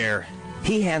under here.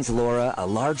 He hands Laura a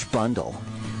large bundle.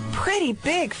 Pretty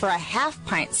big for a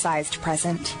half-pint-sized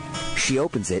present. She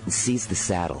opens it and sees the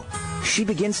saddle. She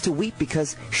begins to weep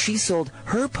because she sold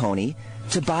her pony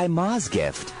to buy Ma's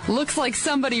gift. Looks like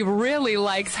somebody really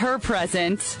likes her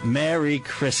present. Merry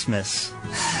Christmas.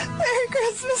 Merry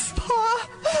Christmas, Pa.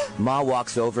 Ma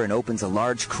walks over and opens a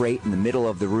large crate in the middle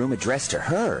of the room addressed to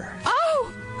her.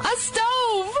 Oh, a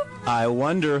stove! I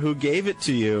wonder who gave it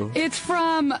to you. It's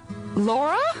from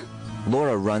Laura?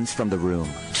 Laura runs from the room.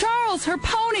 Charles, her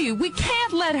pony. We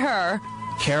can't let her.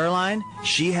 Caroline,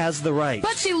 she has the right.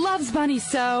 But she loves Bunny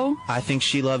so. I think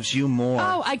she loves you more.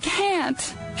 Oh, I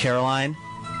can't. Caroline,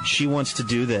 she wants to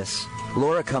do this.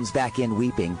 Laura comes back in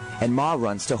weeping, and Ma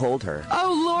runs to hold her.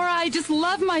 Oh, Laura, I just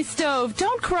love my stove.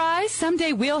 Don't cry.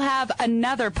 Someday we'll have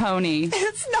another pony.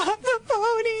 It's not the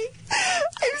pony.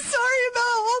 I'm sorry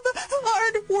about all the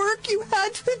hard work you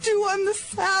had to do on the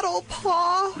saddle,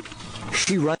 Pa.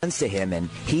 She runs to him, and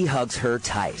he hugs her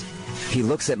tight. He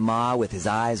looks at Ma with his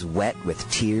eyes wet with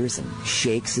tears and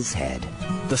shakes his head.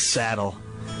 The saddle.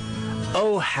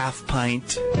 Oh, half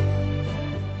pint.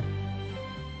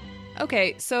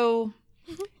 Okay, so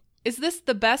is this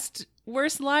the best,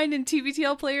 worst line in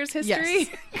TBTL Players history? Yes.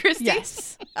 Christy?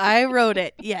 Yes. I wrote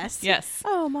it. Yes. Yes.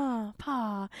 Oh, Ma,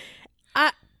 Pa.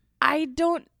 I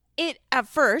don't, at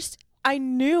first, I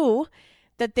knew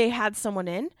that they had someone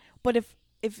in. But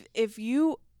if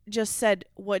you just said,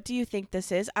 what do you think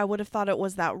this is? I would have thought it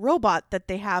was that robot that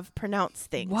they have pronounce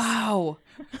things. Wow.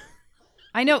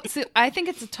 I know. So I think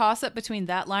it's a toss-up between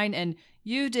that line and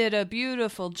 "You did a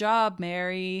beautiful job,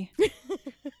 Mary."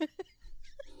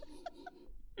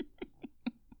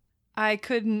 I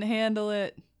couldn't handle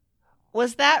it.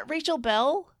 Was that Rachel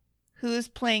Bell who's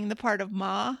playing the part of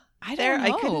Ma? I don't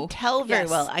know. I couldn't tell very Yes.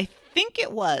 well. I think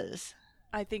it was.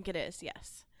 I think it is,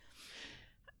 yes.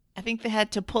 I think they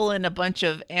had to pull in a bunch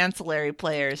of ancillary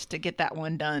players to get that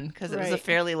one done because it was a Right.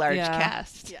 fairly large Yeah.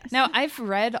 cast. Yes. Now, I've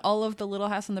read all of the Little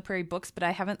House on the Prairie books, but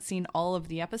I haven't seen all of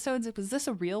the episodes. Was this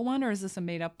a real one or is this a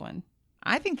made-up one?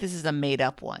 I think this is a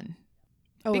made-up one.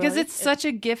 Oh, Because really? it's such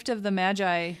a Gift of the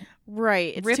Magi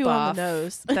right. It's ripoff too on the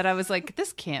nose. that I was like,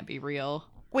 this can't be real.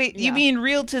 Wait, Yeah. you mean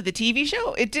real to the TV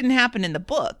show? It didn't happen in the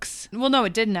books. Well, no,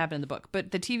 it didn't happen in the book,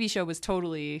 but the TV show was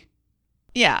totally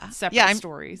Yeah. separate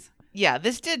stories. Yeah,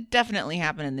 this did definitely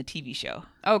happen in the TV show.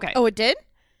 Okay. Oh, it did?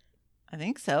 I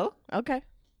think so. Okay.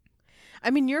 I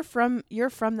mean, you're from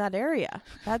that area.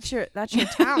 That's your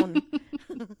town.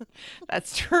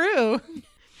 That's true.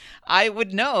 I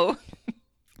would know.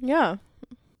 Yeah.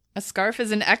 A scarf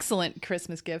is an excellent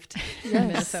Christmas gift in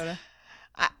Minnesota.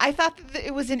 I thought that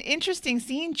it was an interesting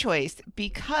scene choice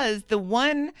because the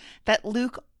one that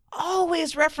Luke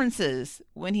always references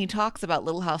when he talks about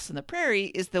Little House on the Prairie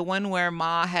is the one where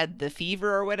Ma had the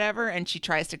fever or whatever and she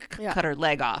tries to cut her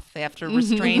leg off. They have to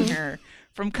restrain her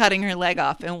from cutting her leg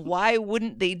off. And why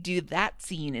wouldn't they do that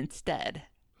scene instead?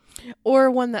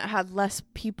 Or one that had less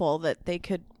people that they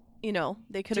could,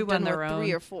 they could Do have done on their with own.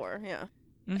 3 or 4. Yeah.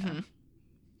 Mm-hmm.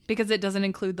 Because it doesn't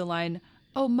include the line,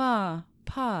 "Oh, Ma,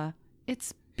 Pa,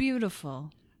 it's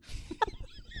beautiful."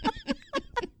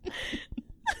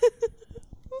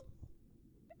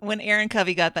 When Erin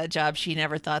Covey got that job, she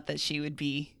never thought that she would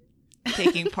be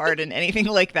taking part in anything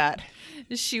like that.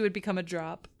 She would become a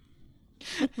drop.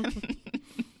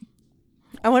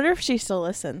 I wonder if she still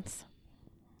listens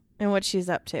and what she's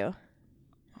up to.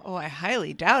 Oh, I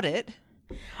highly doubt it.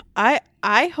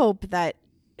 I hope that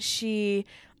she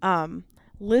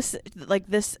listen like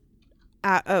this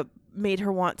made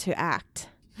her want to act.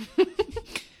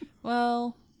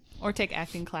 Well, or take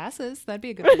acting classes. That'd be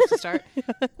a good place to start.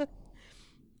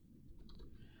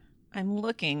 I'm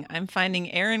looking. I'm finding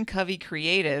Erin Covey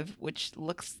Creative, which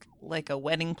looks like a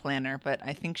wedding planner, but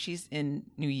I think she's in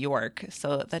New York,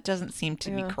 so that doesn't seem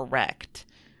to be correct.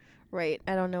 Right.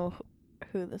 I don't know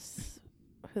who this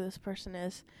person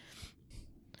is.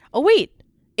 Oh wait,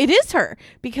 it is her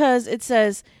because it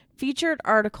says featured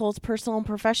articles, personal and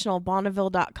professional,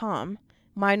 Bonneville.com,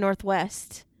 My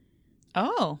Northwest.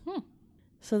 Oh,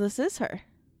 So this is her.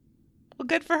 well,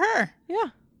 good for her.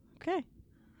 Yeah. Okay.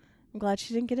 I'm glad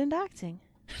she didn't get into acting.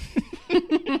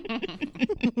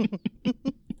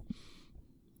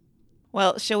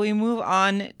 Well, shall we move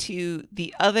on to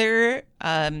the other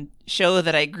show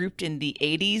that I grouped in the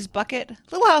 80s bucket?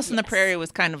 Little House on the Prairie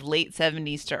was kind of late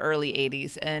 70s to early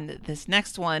 80s, and this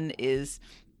next one is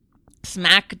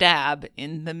smack dab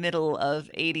in the middle of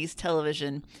 80s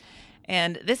television.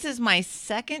 And this is my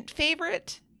second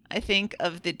favorite, I think,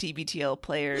 of the TBTL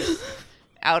players'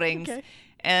 outings. Okay.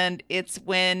 And it's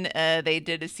when they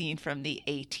did a scene from the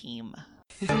A-Team.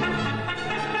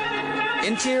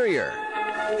 Interior.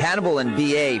 Hannibal and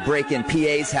B.A. break in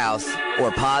P.A.'s house,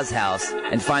 or Pa's house,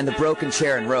 and find the broken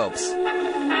chair and ropes.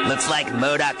 Looks like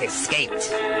Murdoch escaped.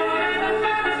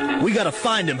 We gotta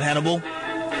find him, Hannibal.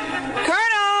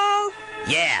 Colonel!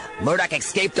 Yeah, Murdoch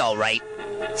escaped all right.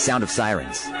 Sound of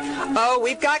sirens. Oh,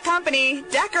 we've got company.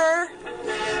 Decker!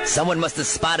 Someone must have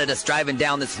spotted us driving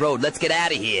down this road. Let's get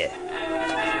out of here.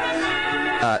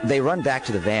 They run back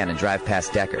to the van and drive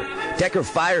past Decker. Decker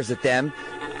fires at them,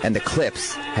 and the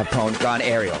clips have gone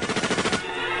aerial.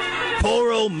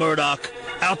 Poor old Murdoch,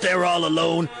 out there all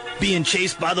alone, being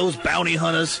chased by those bounty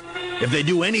hunters. If they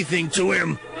do anything to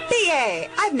him... B.A.,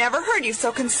 I've never heard you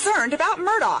so concerned about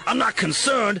Murdoch. I'm not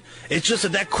concerned. It's just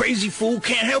that crazy fool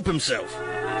can't help himself.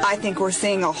 I think we're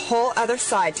seeing a whole other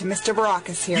side to Mr.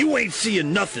 Baracus here. You ain't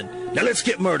seeing nothing. Now let's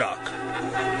get Murdoch.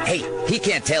 Hey, he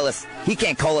can't tell us. He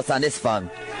can't call us on this phone.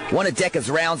 One of Decker's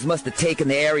rounds must have taken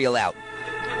the aerial out.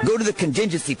 Go to the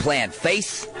contingency plan,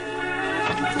 face.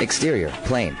 Exterior,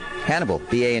 plane. Hannibal,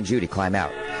 B.A. and Judy climb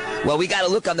out. Well, we gotta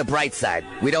look on the bright side.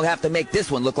 We don't have to make this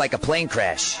one look like a plane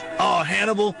crash. Oh,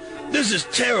 Hannibal, this is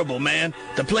terrible, man.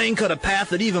 The plane cut a path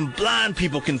that even blind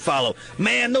people can follow.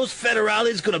 Man, those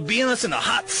federales gonna be on us in a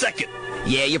hot second.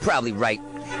 Yeah, you're probably right.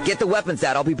 Get the weapons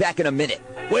out. I'll be back in a minute.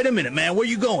 Wait a minute, man. Where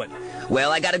you going?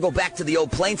 Well, I gotta go back to the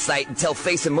old plane site and tell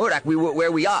Face and Murdoch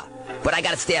where we are. But I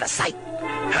gotta stay out of sight.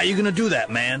 How you gonna do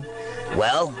that, man?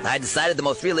 Well, I decided the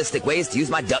most realistic way is to use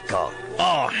my duck call.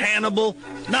 Oh, Hannibal,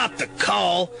 not the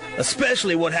call.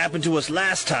 Especially what happened to us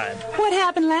last time. What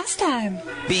happened last time?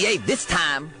 BA, this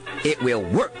time, it will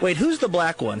work. Wait, who's the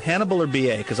black one, Hannibal or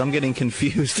BA? Because I'm getting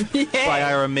confused by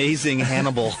our amazing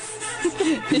Hannibal.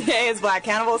 BA is black.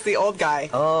 Hannibal's the old guy.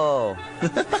 Oh.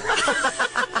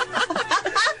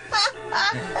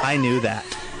 I knew that.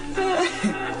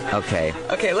 Okay.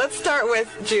 Okay, let's start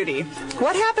with Judy.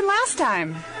 What happened last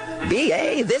time?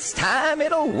 BA, this time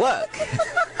it'll work.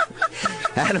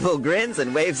 Hannibal grins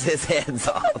and waves his hands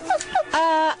off.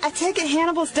 I take it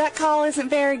Hannibal's duck call isn't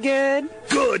very good.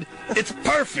 Good. It's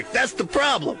perfect. That's the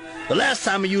problem. The last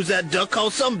time I used that duck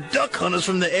call, some duck hunters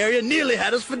from the area nearly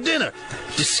had us for dinner.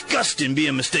 Disgusting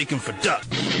being mistaken for duck.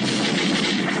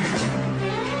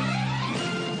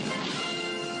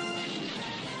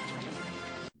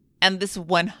 And this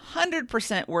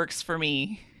 100% works for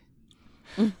me.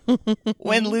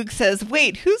 When Luke says,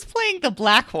 wait, who's playing the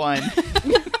black one?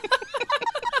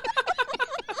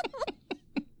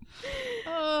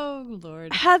 Oh,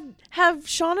 Lord. Have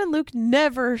Sean and Luke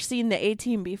never seen the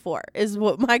A-Team before, is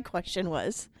what my question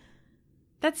was.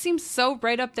 That seems so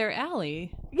right up their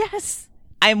alley. Yes.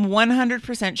 I'm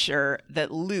 100% sure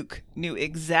that Luke knew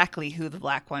exactly who the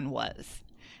black one was.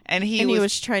 And he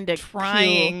was trying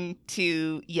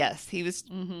to yes, he was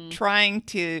trying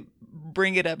to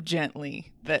bring it up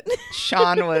gently that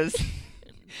Sean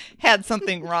had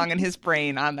something wrong in his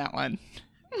brain on that one.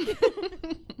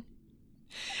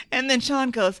 And then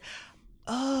Sean goes,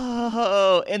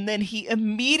 oh, and then he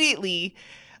immediately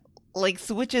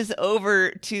switches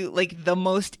over to the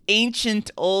most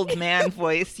ancient old man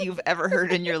voice you've ever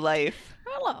heard in your life.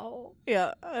 Hello.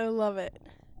 Yeah, I love it.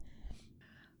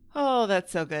 Oh,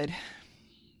 that's so good.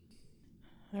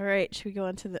 All right, should we go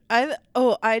on to the...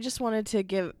 I just wanted to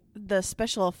give... The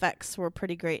special effects were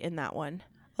pretty great in that one.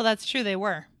 Well, that's true. They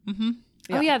were. Mm-hmm.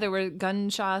 Yeah. Oh, yeah, there were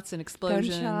gunshots and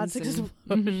explosions. That's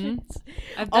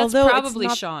Although probably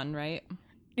Sean, right?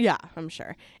 Yeah, I'm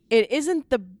sure. It isn't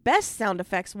the best sound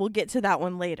effects. We'll get to that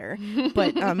one later.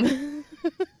 But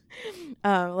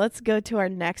let's go to our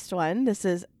next one. This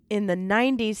is in the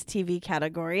 90s TV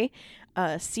category.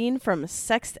 A scene from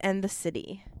Sex and the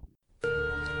City.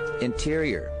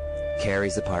 Interior,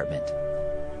 Carrie's apartment.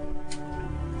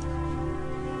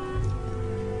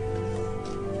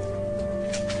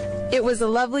 It was a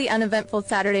lovely, uneventful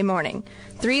Saturday morning.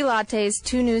 3 lattes,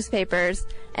 2 newspapers,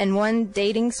 and 1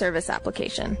 dating service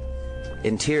application.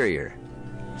 Interior,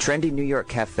 trendy New York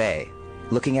cafe,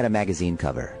 looking at a magazine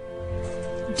cover.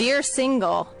 Dear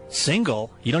single.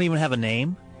 Single? You don't even have a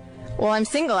name? Well, I'm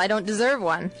single. I don't deserve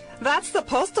one. That's the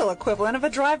postal equivalent of a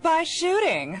drive-by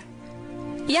shooting.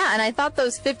 Yeah, and I thought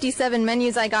those 57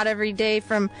 menus I got every day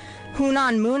from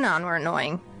Hunan Munan were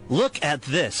annoying. Look at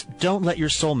this. Don't let your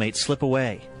soulmate slip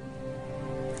away.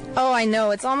 Oh, I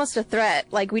know. It's almost a threat.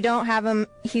 Like, we don't have him.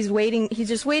 He's waiting. He's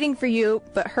just waiting for you,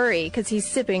 but hurry, because he's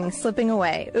slipping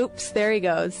away. Oops, there he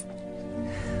goes.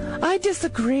 I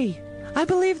disagree. I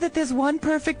believe that there's one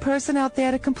perfect person out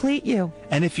there to complete you.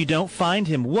 And if you don't find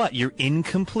him, what? You're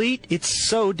incomplete? It's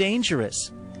so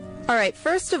dangerous. All right,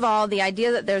 first of all, the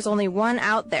idea that there's only one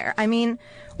out there. I mean,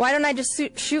 why don't I just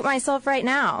shoot myself right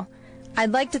now?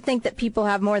 I'd like to think that people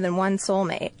have more than one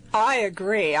soulmate. I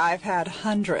agree. I've had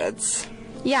hundreds.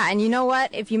 Yeah, and you know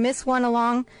what? If you miss one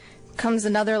along, comes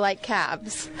another like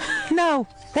cabs. No,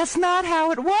 that's not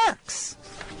how it works.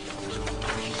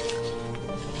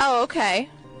 Oh, okay.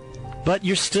 But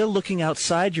you're still looking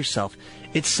outside yourself.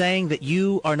 It's saying that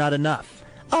you are not enough.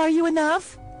 Are you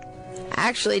enough?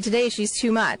 Actually, today she's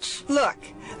too much. Look,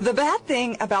 the bad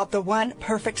thing about the one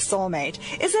perfect soulmate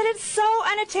is that it's so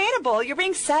unattainable. You're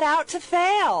being set out to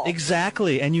fail.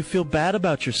 Exactly, and you feel bad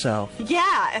about yourself.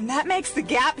 Yeah, and that makes the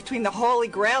gap between the Holy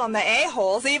Grail and the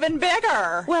a-holes even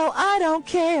bigger. Well, I don't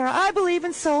care. I believe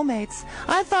in soulmates.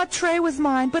 I thought Trey was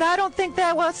mine, but I don't think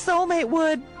that what soulmate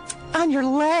would on your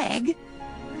leg.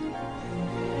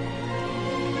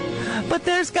 But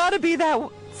there's got to be that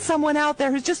someone out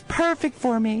there who's just perfect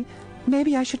for me.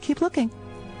 Maybe I should keep looking.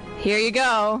 Here you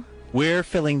go. We're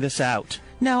filling this out.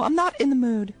 No, I'm not in the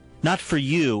mood. Not for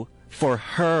you, for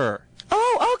her.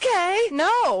 Oh, okay.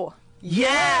 No.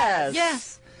 Yes.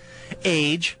 Yes.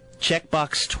 Age,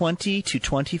 checkbox 20 to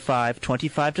 25,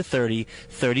 25 to 30,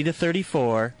 30 to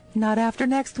 34. Not after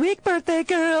next week, birthday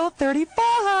girl.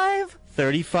 35.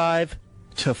 35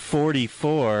 to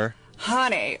 44.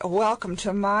 Honey, welcome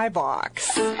to my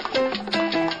box.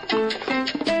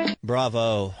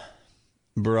 Bravo.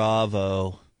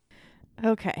 Bravo.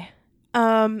 Okay.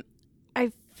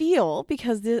 I feel,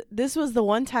 because this was the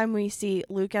one time we see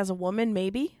Luke as a woman,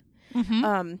 maybe.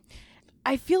 Mm-hmm.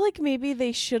 I feel like maybe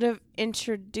they should have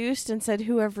introduced and said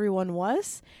who everyone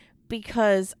was,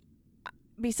 because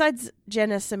besides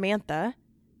Jen as Samantha,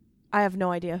 I have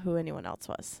no idea who anyone else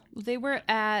was. They were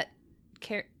at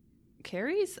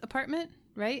Carrie's apartment,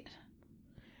 right?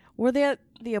 Were they at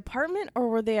the apartment or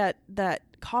were they at that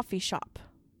coffee shop?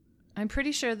 I'm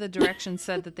pretty sure the directions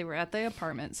said that they were at the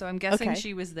apartment, so I'm guessing Okay.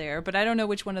 she was there, but I don't know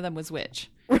which one of them was which.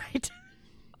 Right.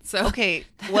 So Okay,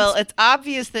 well, it's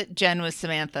obvious that Jen was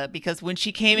Samantha because when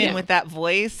she came in Yeah. with that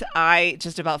voice, I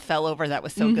just about fell over. That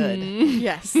was so good.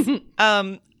 Yes.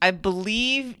 I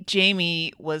believe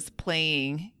Jamie was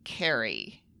playing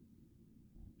Carrie.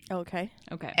 Okay.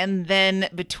 Okay. And then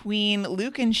between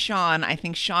Luke and Sean, I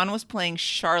think Sean was playing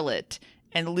Charlotte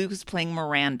and Luke was playing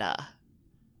Miranda.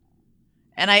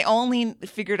 And I only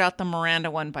figured out the Miranda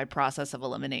one by process of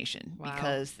elimination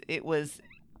because it was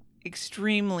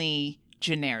extremely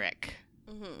generic.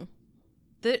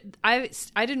 I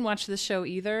didn't watch this show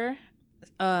either,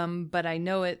 but I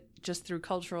know it just through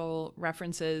cultural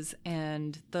references.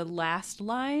 And the last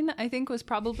line, I think, was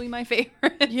probably my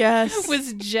favorite. Yes.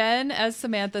 was Jen as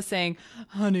Samantha saying,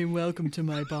 "Honey, welcome to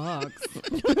my box."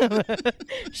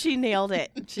 She nailed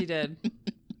it. She did.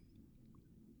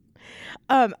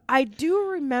 I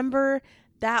do remember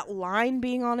that line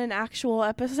being on an actual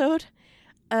episode.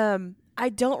 I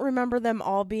don't remember them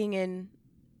all being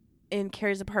in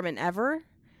Carrie's apartment ever.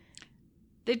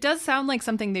 It does sound like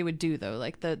something they would do, though,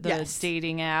 like the Yes.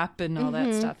 dating app and all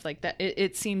that stuff. Like that,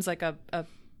 it seems like a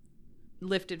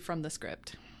lifted from the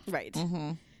script. Right.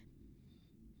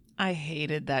 I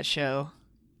hated that show.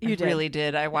 You I did. really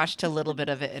did. I watched a little bit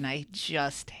of it and I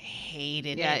just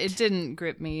hated Yeah, it. it didn't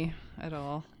grip me at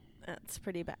all. That's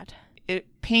pretty bad.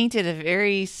 It painted a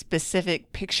very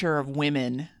specific picture of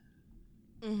women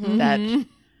that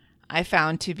I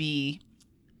found to be,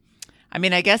 I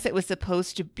mean, I guess it was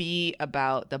supposed to be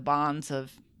about the bonds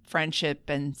of friendship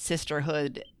and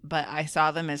sisterhood, but I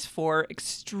saw them as four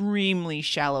extremely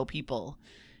shallow people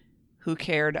who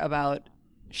cared about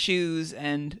shoes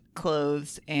and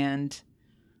clothes and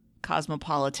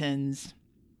cosmopolitans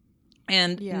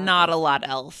and Yeah. not a lot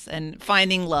else, and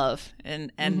finding love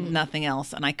and nothing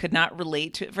else. And I could not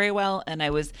relate to it very well. And I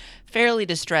was fairly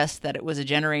distressed that it was a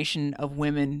generation of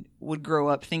women would grow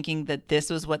up thinking that this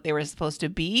was what they were supposed to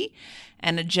be,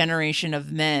 and a generation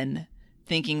of men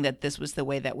thinking that this was the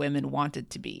way that women wanted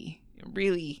to be.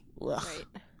 Really, ugh.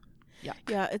 Yuck.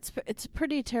 Yeah, it's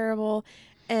pretty terrible.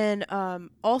 And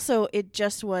also it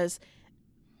just was,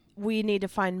 we need to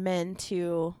find men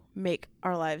to make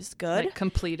our lives good. Like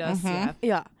complete us, yeah.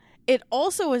 Yeah. It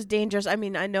also was dangerous. I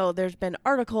mean, I know there's been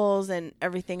articles and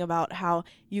everything about how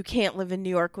you can't live in New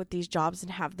York with these jobs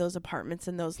and have those apartments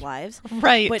and those lives.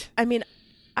 Right. But I mean,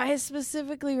 I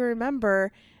specifically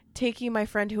remember taking my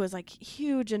friend who was like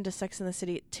huge into Sex and the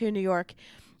City to New York.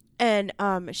 And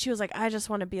she was like, I just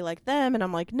want to be like them. And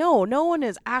I'm like, no one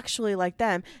is actually like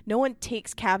them. No one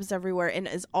takes cabs everywhere and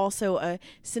is also a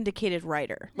syndicated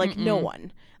writer. Like, no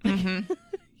one.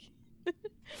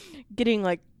 Getting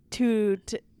like $200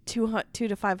 to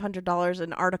 $500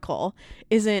 an article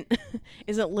isn't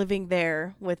living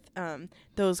there with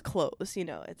those clothes. You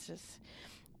know, it's just,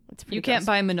 it's pretty You can't gross.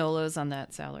 buy Manolos on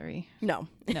that salary. No.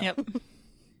 Yep.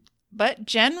 But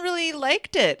Jen really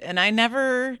liked it, and I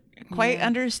never quite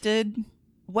understood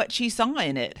what she saw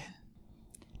in it.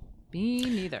 Me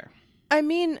neither. I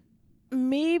mean,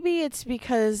 maybe it's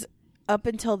because up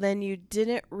until then you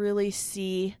didn't really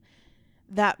see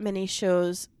that many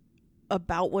shows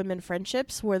about women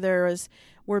friendships where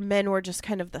men were just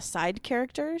kind of the side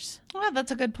characters. Well,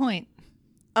 that's a good point.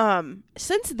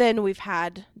 Since then we've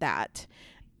had that.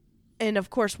 And of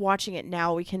course, watching it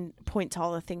now, we can point to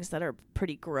all the things that are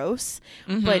pretty gross.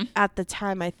 But at the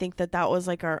time, I think that was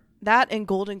like that and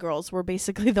Golden Girls were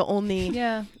basically the only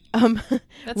Yeah.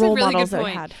 That's role a really models good that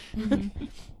point. I had.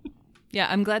 Yeah,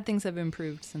 I'm glad things have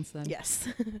improved since then. Yes.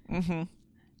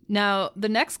 Now, the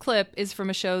next clip is from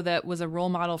a show that was a role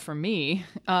model for me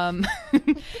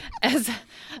as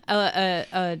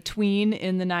a tween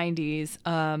in the 90s.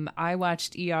 I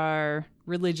watched ER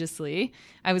religiously.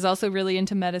 I was also really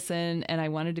into medicine, and I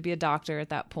wanted to be a doctor at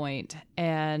that point.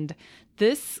 And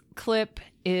this clip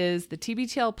is the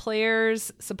TBTL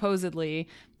Players, supposedly,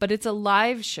 but it's a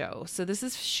live show. So this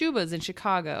is Shuba's in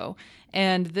Chicago,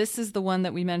 and this is the one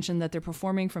that we mentioned that they're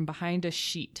performing from behind a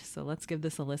sheet. So let's give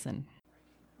this a listen.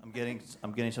 I'm getting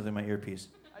something in my earpiece.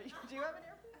 Do you have an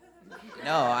earpiece?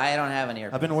 No, I don't have an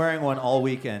earpiece. I've been wearing one all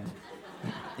weekend,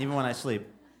 even when I sleep.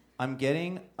 I'm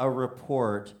getting a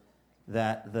report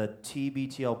that the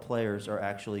TBTL Players are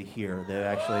actually here. They're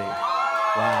actually,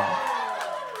 wow.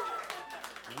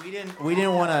 We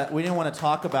didn't want to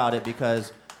talk about it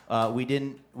because We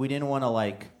didn't want to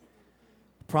like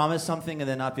promise something and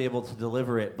then not be able to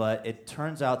deliver it, but it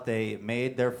turns out they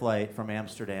made their flight from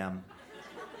Amsterdam,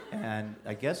 and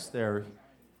I guess they're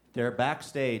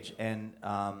backstage, and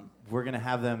we're gonna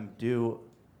have them do.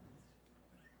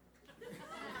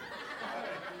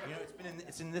 You know,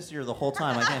 it's in this year the whole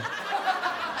time. I can't.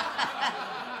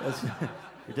 That's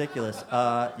ridiculous.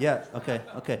 Yeah.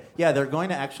 Okay. Yeah, they're going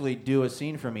to actually do a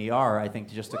scene from ER. I think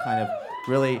just to kind of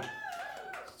really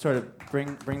sort of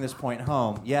bring this point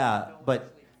home. Yeah,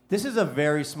 but this is a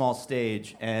very small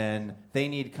stage, and they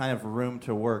need kind of room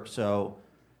to work. So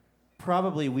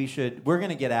probably we're going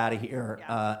to get out of here.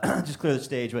 Just clear the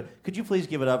stage. But could you please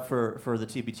give it up for the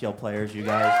TBTL players, you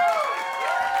guys?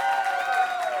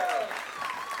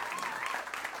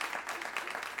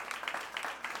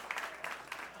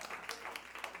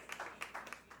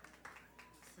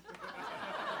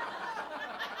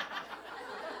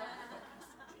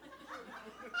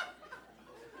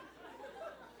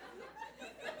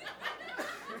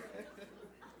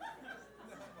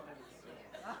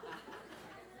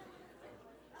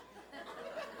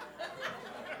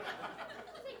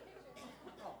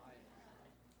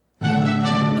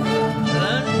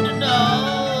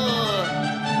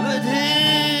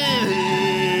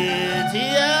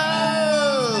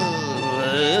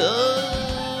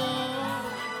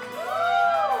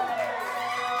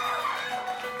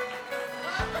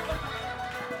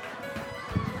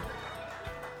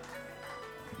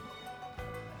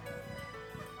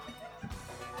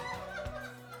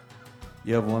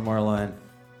 You have one more line.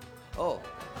 Oh.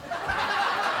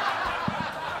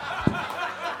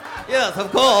 Yes,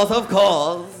 of course.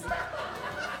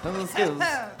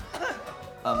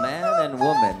 A man and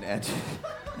woman enter.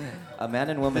 A man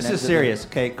and woman. This is serious.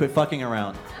 Okay, quit fucking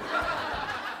around.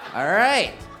 All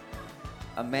right.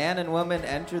 A man and woman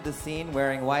enter the scene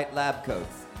wearing white lab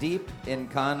coats, deep in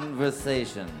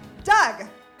conversation. Doug,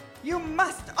 you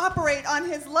must operate on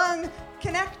his lung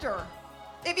connector.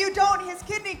 If you don't, his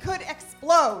kidney could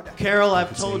explode. Carol,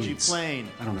 I've told you plain.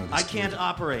 I don't know this. I can't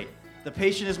operate. The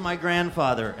patient is my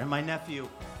grandfather and my nephew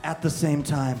at the same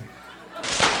time.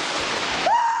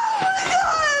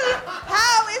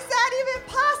 How is that even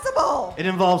possible? It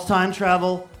involves time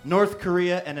travel, North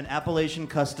Korea, and an Appalachian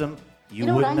custom you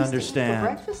know wouldn't what I'm understand.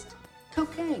 For breakfast?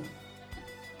 Cocaine.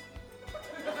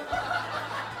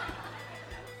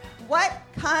 What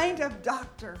kind of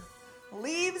doctor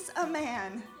leaves a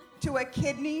man to a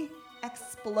kidney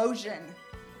explosion?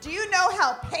 Do you know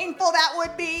how painful that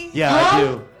would be? Yeah, I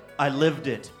do. I lived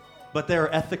it. But there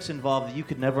are ethics involved that you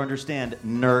could never understand,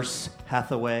 Nurse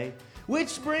Hathaway.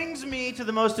 Which brings me to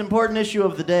the most important issue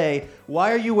of the day.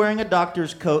 Why are you wearing a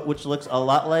doctor's coat which looks a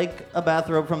lot like a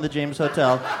bathrobe from the James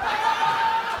Hotel?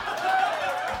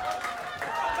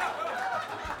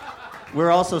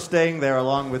 We're also staying there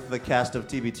along with the cast of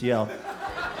TBTL.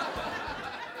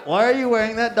 Why are you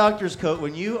wearing that doctor's coat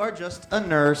when you are just a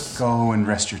nurse? Go and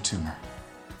rest your tumor.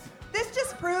 This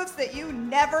just proves that you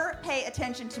never pay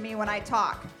attention to me when I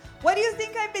talk. What do you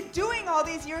think I've been doing all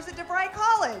these years at DeVry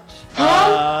College?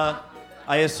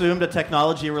 I assumed a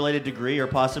technology-related degree or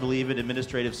possibly even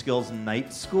administrative skills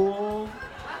night school.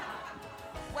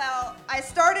 Well, I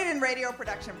started in radio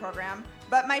production program,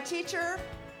 but my teacher,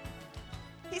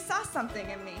 he saw something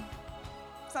in me.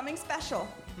 Something special.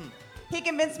 He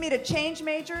convinced me to change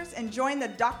majors and join the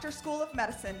Doctor School of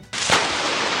Medicine.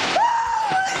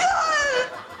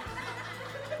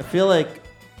 I feel like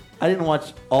I didn't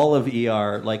watch all of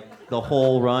ER, like the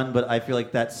whole run, but I feel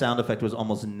like that sound effect was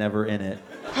almost never in it.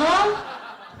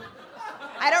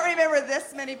 I don't remember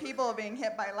this many people being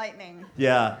hit by lightning.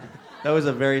 Yeah, that was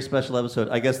a very special episode.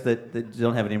 I guess that they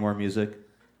don't have any more music.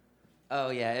 Oh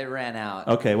yeah, it ran out.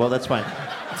 Okay, well that's fine.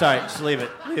 Sorry, just leave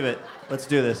it. Leave it. Let's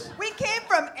do this. We came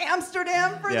from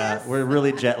Amsterdam for Yeah, this? we're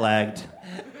really jet lagged.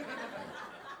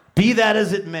 Be that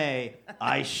as it may,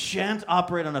 I shan't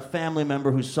operate on a family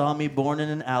member who saw me born in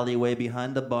an alleyway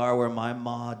behind the bar where my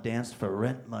ma danced for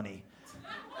rent money.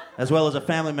 As well as a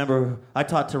family member I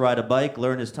taught to ride a bike,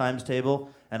 learn his times table,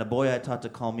 and a boy I taught to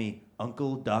call me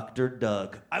Uncle Dr.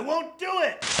 Doug. I won't do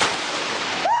it!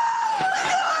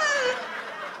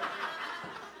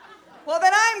 Well,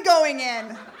 then I'm going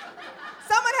in.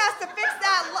 Someone has to fix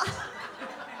that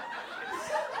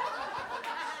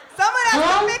Someone has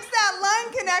to fix that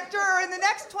lung connector, or in the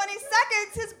next 20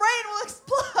 seconds, his brain will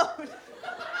explode.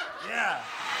 Yeah.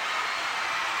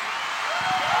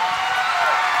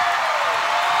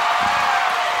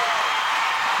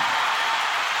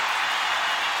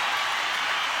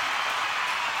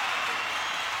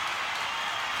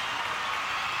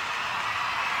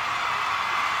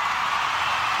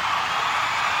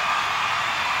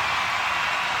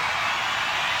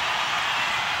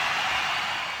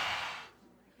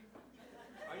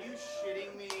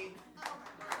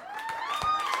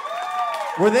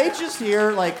 Were they just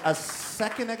here like a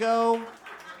second ago?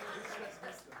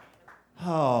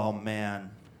 Oh,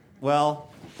 man.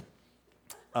 Well,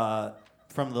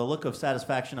 from the look of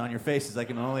satisfaction on your faces, I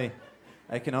can only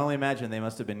imagine they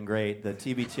must have been great. The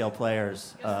TBTL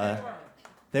players.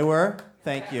 They were?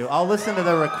 Thank you. I'll listen to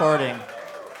the recording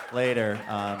later.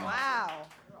 Wow.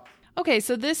 Okay,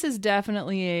 so this is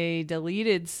definitely a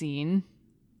deleted scene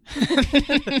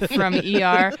from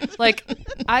ER. Like,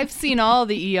 I've seen all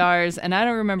the ERs, and I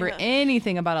don't remember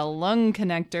anything about a lung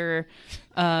connector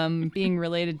being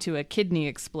related to a kidney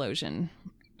explosion.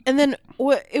 And then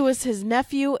it was his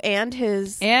nephew and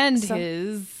his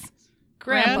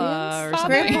grandpa or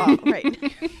something. Grandpa,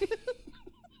 right.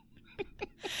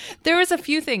 There was a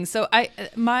few things. So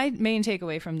my main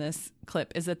takeaway from this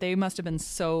clip is that they must have been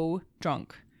so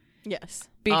drunk. Yes.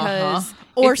 Because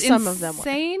or it's some of them were.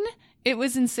 insane. It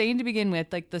was insane to begin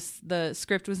with. Like the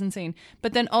script was insane.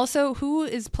 But then also, who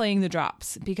is playing the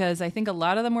drops? Because I think a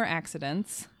lot of them were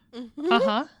accidents.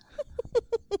 Uh-huh.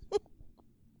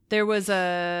 There was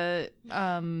a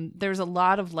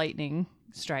lot of lightning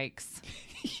strikes.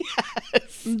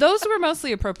 Yes. Those were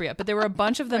mostly appropriate, but there were a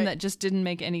bunch of them that just didn't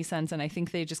make any sense, and I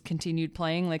think they just continued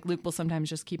playing. Like, Luke will sometimes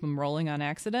just keep them rolling on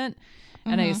accident,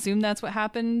 and I assume that's what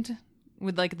happened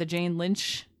with, like, the Jane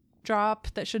Lynch drop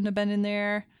that shouldn't have been in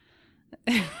there.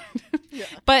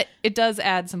 But it does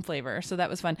add some flavor, so that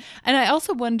was fun. And I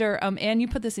also wonder, Anne, you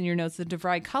put this in your notes, the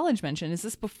DeVry College mention. Is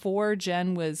this before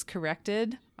Jen was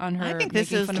corrected on her? I think this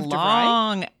making is fun of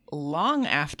DeVry? long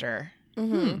after.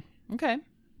 Okay.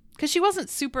 Because she wasn't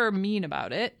super mean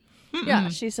about it. Yeah,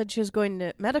 she said she was going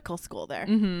to medical school there.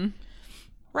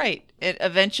 Right.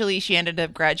 Eventually, she ended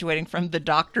up graduating from the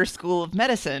Doctor School of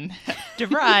Medicine,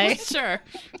 DeVry. Sure.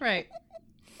 Right.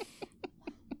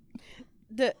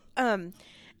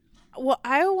 Well,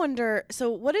 I wonder,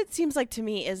 so what it seems like to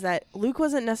me is that Luke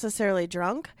wasn't necessarily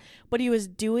drunk, but he was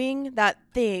doing that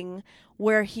thing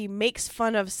where he makes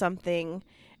fun of something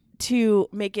to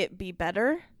make it be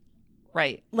better.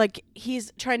 Right. Like,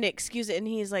 he's trying to excuse it, and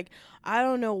he's like, I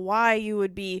don't know why you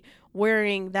would be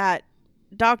wearing that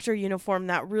doctor uniform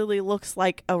that really looks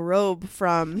like a robe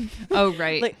from... Oh,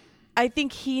 right. Like, I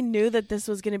think he knew that this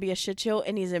was going to be a shit show,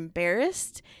 and he's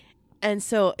embarrassed. And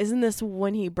so, isn't this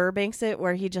when he Burbanks it,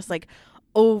 where he just, like,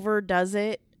 overdoes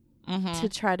it to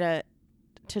try to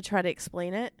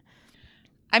explain it?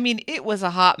 I mean, it was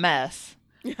a hot mess,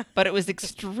 but it was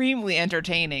extremely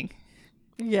entertaining.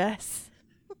 Yes.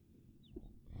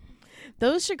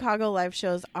 Those Chicago live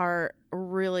shows are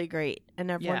really great,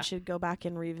 and everyone should go back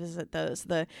and revisit those.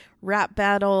 The rap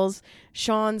battles,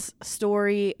 Sean's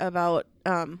story about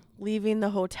leaving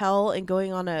the hotel and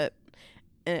going on a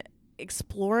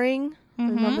exploring.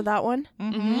 Remember that one?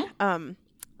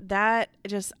 That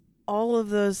just, all of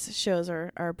those shows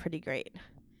are pretty great.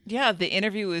 Yeah, the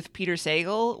interview with Peter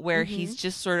Sagal, where he's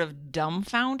just sort of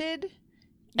dumbfounded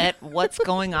at what's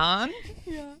going on.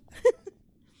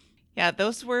 Yeah,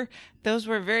 those were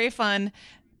very fun,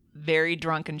 very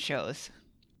drunken shows.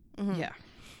 Yeah.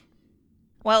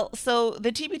 Well, so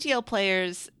the TBTL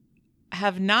players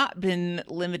have not been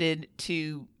limited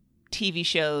to TV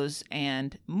shows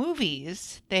and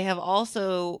movies. They have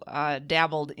also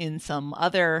dabbled in some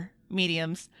other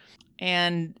mediums.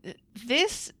 And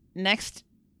this next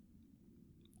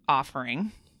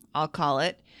offering, I'll call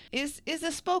it, is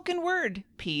a spoken word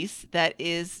piece that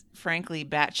is frankly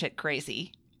batshit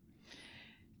crazy.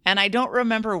 And I don't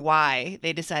remember why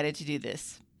they decided to do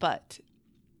this, but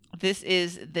this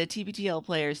is the TBTL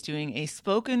players doing a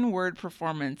spoken word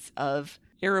performance of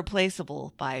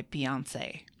Irreplaceable by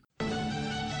Beyonce.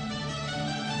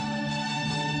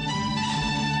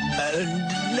 And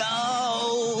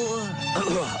now,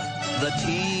 the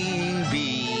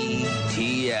TBTL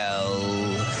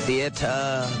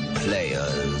Theater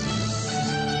Players.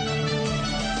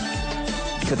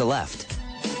 To the left.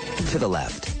 To the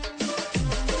left.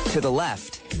 To the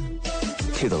left.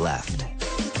 To the left.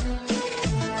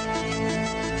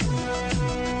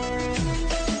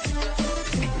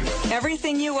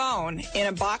 Everything you own in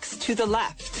a box to the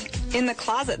left. In the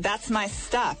closet, that's my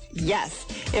stuff. Yes.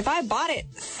 If I bought it,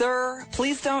 sir,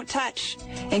 please don't touch.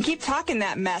 And keep talking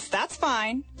that mess. That's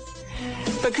fine.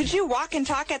 But could you walk and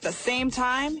talk at the same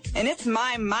time? And it's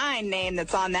my name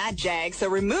that's on that jag, so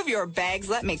remove your bags.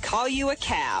 Let me call you a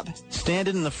cab.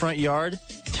 Standing in the front yard,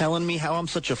 telling me how I'm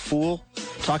such a fool,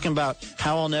 talking about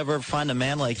how I'll never find a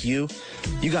man like you.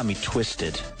 You got me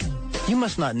twisted. You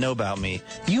must not know about me.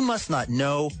 You must not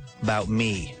know about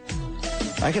me.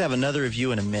 I could have another of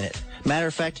you in a minute. Matter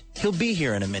of fact, he'll be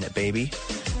here in a minute, baby.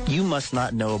 You must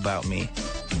not know about me.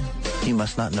 You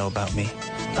must not know about me.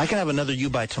 I can have another you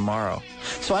by tomorrow.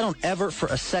 So I don't ever for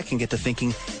a second get to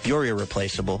thinking you're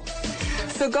irreplaceable.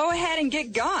 So go ahead and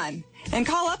get gone. And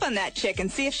call up on that chick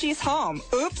and see if she's home.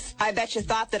 Oops, I bet you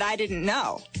thought that I didn't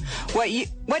know.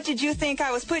 What did you think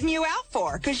I was putting you out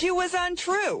for? 'Cause you was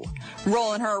untrue.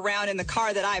 Rolling her around in the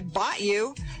car that I bought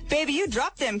you. Baby, you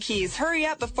dropped them keys. Hurry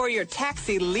up before your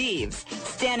taxi leaves.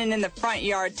 Standing in the front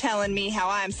yard telling me how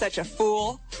I'm such a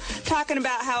fool. Talking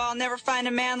about how I'll never find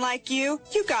a man like you.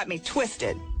 You got me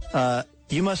twisted.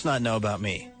 You must not know about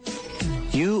me.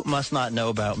 You must not know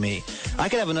about me. I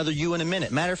could have another you in a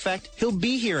minute. Matter of fact, he'll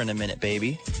be here in a minute,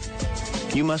 baby.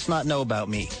 You must not know about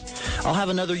me. I'll have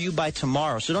another you by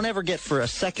tomorrow, so don't ever get for a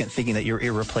second thinking that you're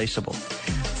irreplaceable.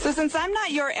 So since I'm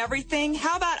not your everything,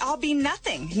 how about I'll be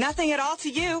nothing? Nothing at all to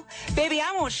you. Baby,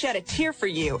 I won't shed a tear for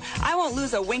you. I won't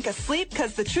lose a wink of sleep,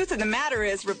 because the truth of the matter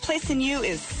is replacing you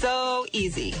is so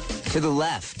easy. To the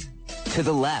left. To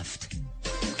the left.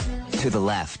 To the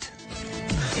left.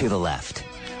 To the left.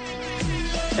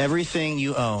 Everything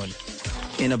you own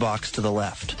in a box to the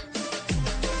left.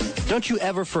 Don't you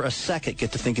ever for a second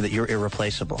get to thinking that you're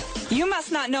irreplaceable. You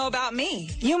must not know about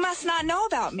me. You must not know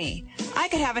about me. I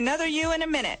could have another you in a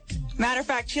minute. Matter of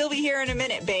fact, she'll be here in a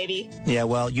minute, baby. Yeah,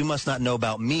 well, you must not know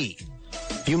about me.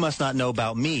 You must not know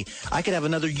about me. I could have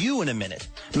another you in a minute.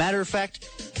 Matter of fact,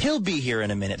 he'll be here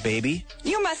in a minute, baby.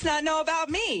 You must not know about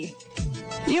me.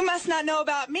 You must not know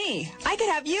about me. I could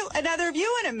have you, another of you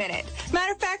in a minute.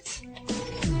 Matter of fact,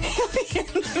 he'll be here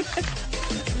in a minute.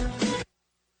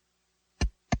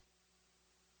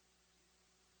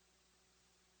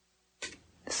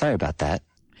 Sorry about that.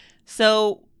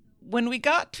 So when we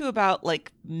got to about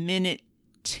like minute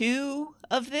 2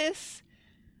 of this,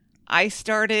 I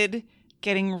started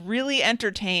getting really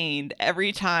entertained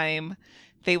every time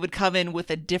they would come in with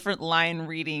a different line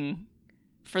reading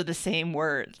for the same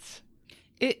words.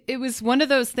 It was one of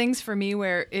those things for me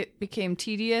where it became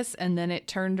tedious and then it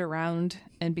turned around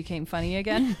and became funny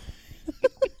again.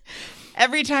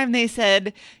 Every time they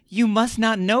said, "You must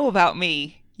not know about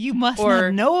me. You must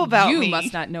Or not know about you me. You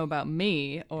must not know about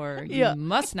me. Or Yeah. you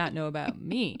must not know about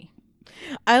me.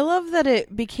 I love that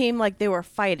it became like they were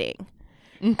fighting,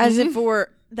 as if it were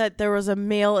that there was a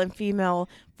male and female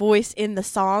voice in the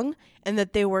song, and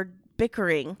that they were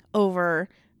bickering over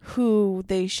who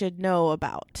they should know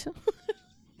about.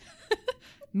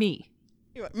 Me.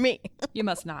 Me. You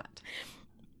must not.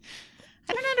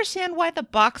 I don't understand why the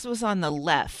box was on the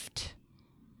left.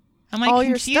 Am I all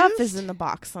confused? your stuff is in the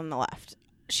box on the left.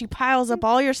 She piles up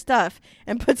all your stuff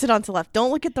and puts it onto the left.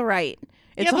 Don't look at the right.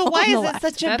 It's Yeah, but all why on the is it left.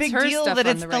 such a That's big her deal stuff that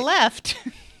on it's the the right. left?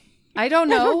 I don't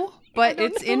know, but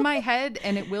it's in my head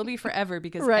and it will be forever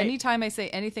because Right. anytime I say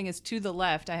anything is to the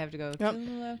left, I have to go to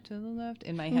the left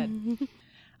in my head.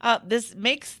 This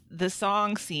makes the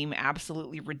song seem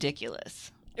absolutely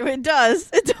ridiculous. It does.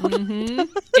 It totally does.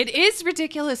 It is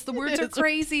ridiculous. The words It are is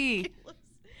crazy.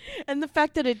 And the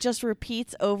fact that it just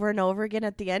repeats over and over again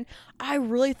at the end, I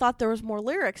really thought there was more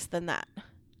lyrics than that.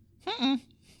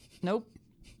 Nope.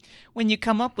 When you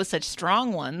come up with such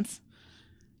strong ones,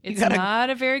 It's gotta- not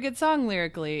a very good song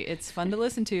lyrically. It's fun to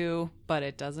listen to, but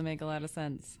it doesn't make a lot of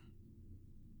sense.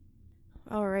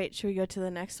 All right, should we go to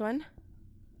the next one?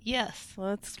 yes.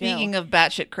 Let's Speaking go. of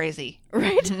batshit crazy,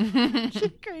 Right?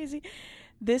 Shit crazy.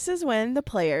 This is when the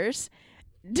players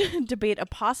debate a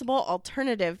possible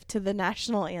alternative to the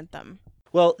national anthem.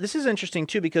 Well, this is interesting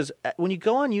too because when you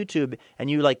go on YouTube and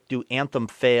you like do anthem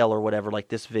fail or whatever, like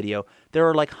this video, there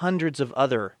are like hundreds of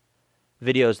other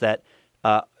videos that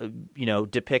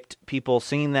depict people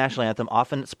singing the national anthem,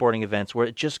 often at sporting events, where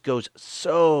it just goes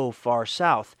so far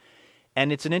south.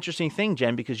 And it's an interesting thing,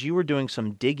 Jen, because you were doing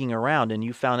some digging around and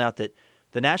you found out that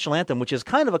the national anthem, which is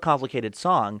kind of a complicated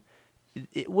song,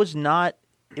 it was not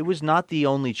the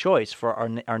only choice for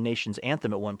our nation's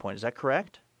anthem at one point. Is that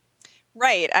correct?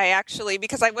 Right.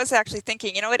 Because I was actually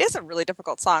thinking, it is a really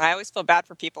difficult song. I always feel bad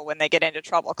for people when they get into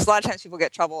trouble, because a lot of times people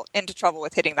get into trouble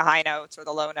with hitting the high notes or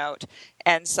the low note.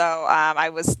 And so I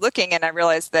was looking and I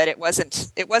realized that it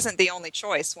wasn't the only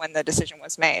choice when the decision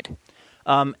was made.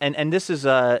 And this is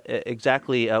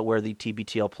exactly where the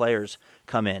TBTL players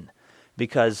come in,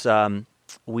 because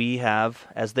we have,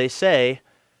 as they say,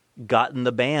 gotten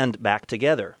the band back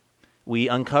together. We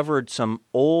uncovered some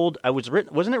old.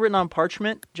 Wasn't it written on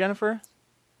parchment, Jennifer?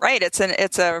 Right. It's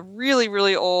a really,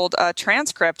 really old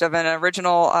transcript of an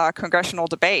original congressional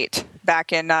debate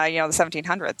back in the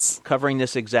 1700s, Covering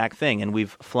this exact thing, and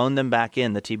we've flown them back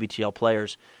in, the TBTL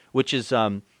players, which is,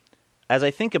 as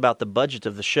I think about the budget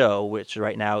of the show, which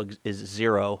right now is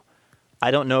zero, I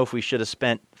don't know if we should have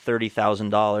spent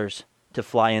 $30,000 to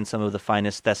fly in some of the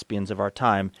finest thespians of our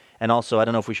time, and also I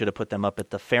don't know if we should have put them up at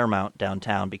the Fairmount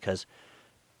downtown, because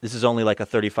this is only like a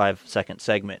 35-second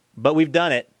segment. But we've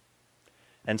done it.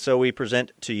 And so we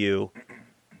present to you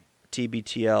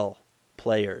TBTL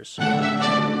players. And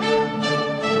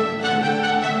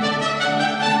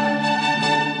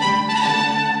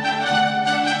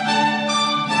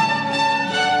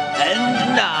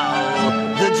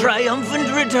now, the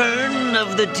triumphant return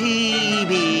of the TBTL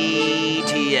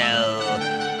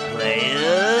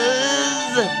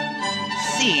players.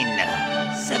 Scene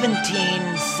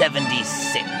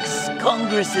 1776.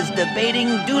 Congress is debating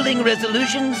dueling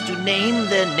resolutions to name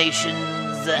their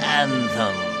nation's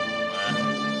anthem.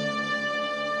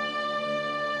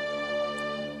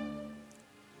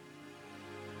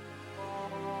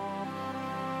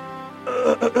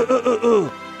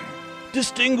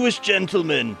 Distinguished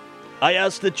gentlemen, I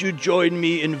ask that you join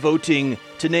me in voting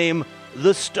to name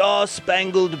the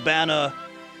Star-Spangled Banner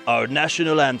our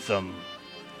national anthem.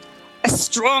 I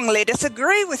strongly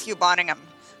disagree with you, Bonningham.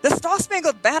 The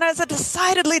Star-Spangled Banner is a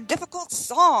decidedly difficult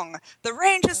song. The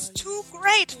range is too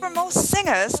great for most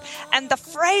singers, and the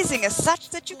phrasing is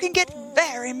such that you can get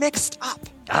very mixed up.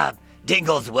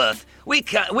 Dinglesworth, we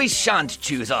shan't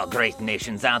choose our great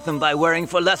nation's anthem by worrying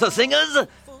for lesser singers.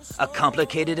 A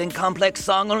complicated and complex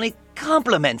song only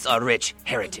complements our rich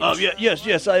heritage.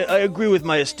 Yes, I agree with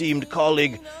my esteemed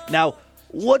colleague. Now,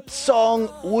 what song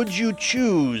would you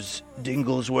choose,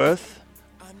 Dinglesworth?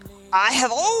 I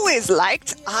have always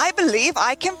liked I Believe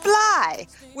I Can Fly,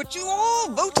 which you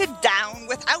all voted down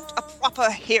without a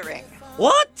proper hearing.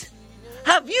 What?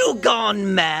 Have you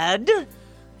gone mad?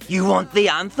 You want the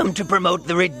anthem to promote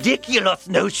the ridiculous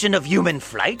notion of human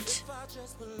flight?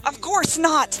 Of course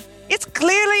not. It's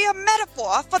clearly a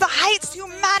metaphor for the heights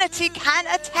humanity can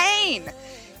attain.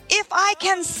 If I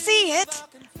can see it,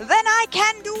 then I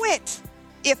can do it.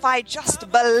 If I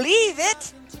just believe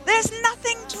it, there's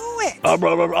nothing to it.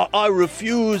 I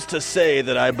refuse to say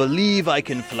that I believe I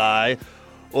can fly,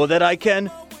 or that I can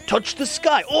touch the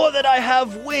sky, or that I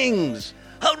have wings.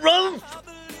 Harumph!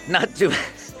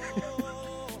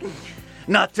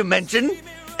 Not to mention,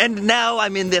 and now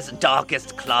I'm in this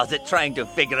darkest closet trying to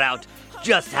figure out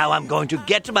just how I'm going to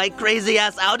get my crazy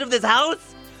ass out of this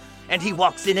house. And he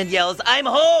walks in and yells, "I'm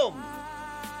home!"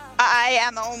 I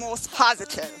am almost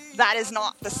positive that is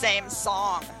not the same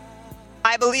song.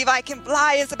 I Believe I Can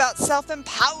Fly is about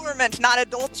self-empowerment, not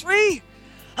adultery.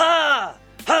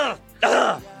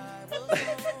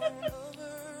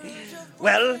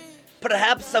 Well,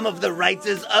 perhaps some of the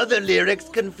writer's other lyrics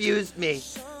confused me,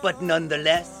 but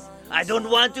nonetheless, I don't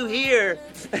want to hear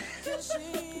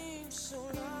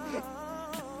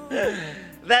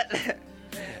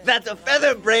that's a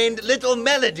feather-brained little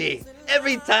melody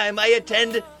every time I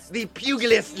attend the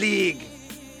Pugilist League.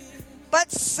 But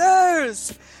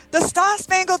sirs, the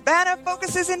Star-Spangled Banner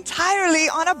focuses entirely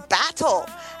on a battle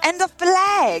and the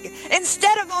flag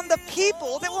instead of on the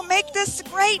people that will make this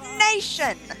great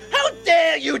nation. How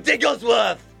dare you,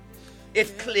 Digglesworth!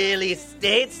 It clearly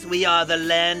states we are the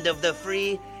land of the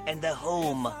free and the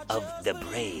home of the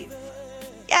brave.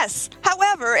 Yes,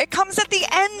 however, it comes at the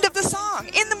end of the song,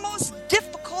 in the most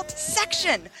difficult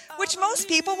section, which most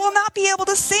people will not be able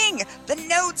to sing. The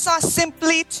notes are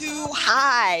simply too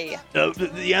high.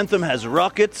 The anthem has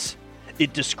rockets.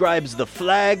 It describes the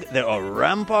flag. There are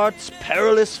ramparts,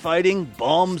 perilous fighting,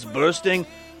 bombs bursting.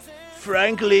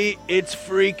 Frankly, it's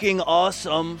freaking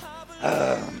awesome.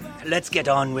 Let's get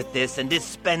on with this and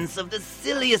dispense of the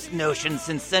silliest notions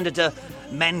since Senator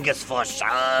Mangasforsh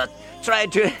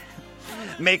tried to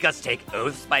make us take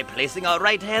oaths by placing our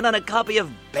right hand on a copy of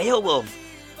Beowulf.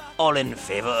 All in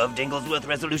favor of Dinglesworth's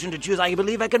resolution to choose I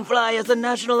Believe I Can Fly as the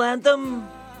national anthem?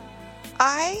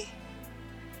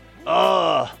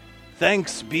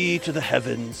 Thanks be to the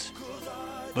heavens.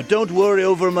 But don't worry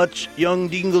overmuch, young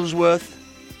Dinglesworth.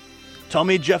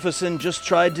 Tommy Jefferson just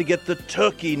tried to get the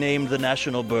turkey named the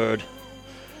national bird.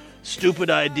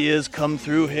 Stupid ideas come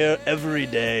through here every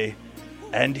day,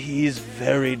 and he's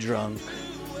very drunk.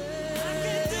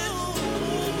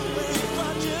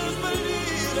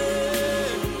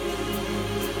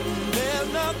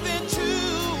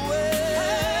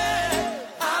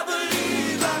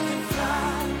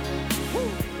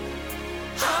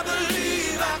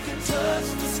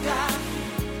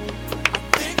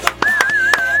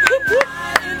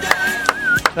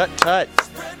 Tut.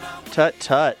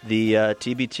 The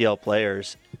TBTL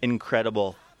players,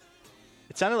 incredible.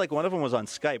 It sounded like one of them was on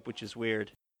Skype, which is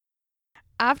weird.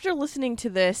 After listening to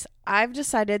this, I've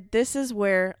decided this is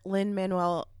where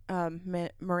Lin-Manuel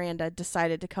Miranda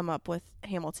decided to come up with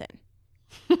Hamilton.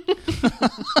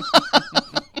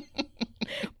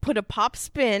 Put a pop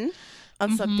spin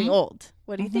on something old.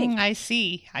 What do you think? I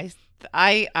see.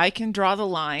 I can draw the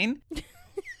line.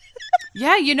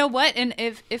 Yeah, you know what? And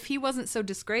if he wasn't so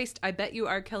disgraced, I bet you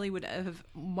R. Kelly would have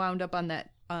wound up on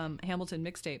that Hamilton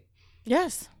mixtape.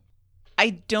 Yes. I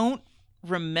don't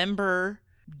remember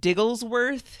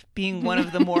Digglesworth being one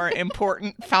of the more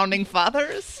important founding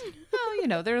fathers. Oh, you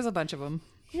know, there's a bunch of them.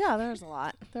 Yeah, there's a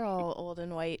lot. They're all old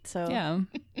and white, so. Yeah.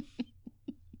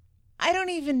 I don't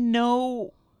even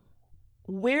know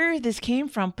where this came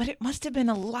from, but it must have been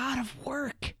a lot of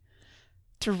work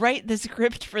to write the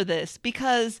script for this,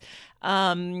 because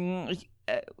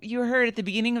you heard at the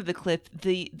beginning of the clip,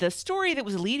 the story that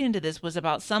was leading to this was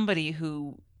about somebody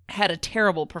who had a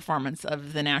terrible performance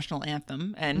of the national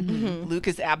anthem, and Luke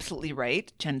is absolutely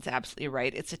right. Jen's absolutely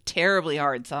right. It's a terribly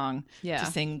hard song to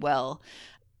sing well.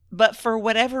 But for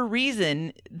whatever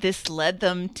reason, this led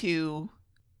them to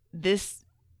this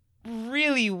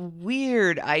really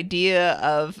weird idea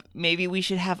of maybe we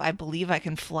should have I Believe I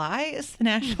Can Fly as the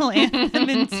national anthem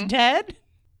instead.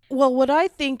 Well, what I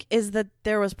think is that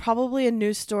there was probably a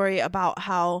news story about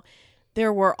how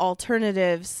there were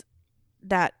alternatives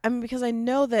that, I mean, because I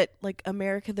know that like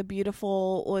America the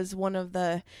Beautiful was one of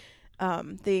the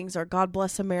things, or God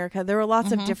Bless America. There were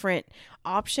lots of different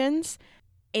options.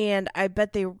 And I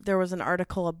bet there was an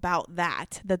article about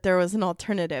that there was an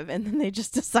alternative. And then they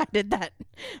just decided that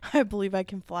I Believe I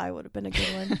Can Fly would have been a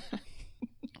good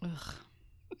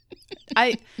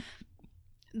one.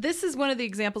 This is one of the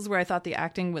examples where I thought the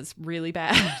acting was really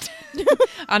bad.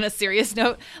 On a serious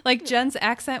note, like Jen's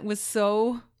accent was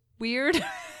so weird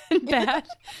and bad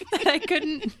that I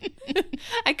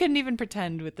couldn't even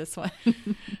pretend with this one.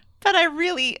 But I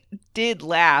really did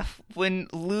laugh when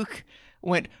Luke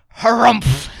went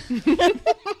harumph.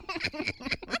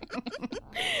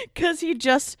 Because he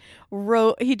just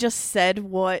said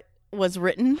what was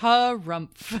written.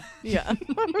 Harumph. Yeah.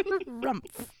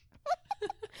 Rumph.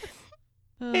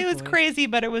 It was crazy,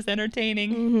 but it was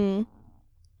entertaining. Mm-hmm.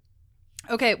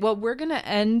 Okay, well, we're going to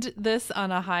end this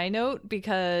on a high note,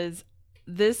 because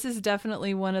this is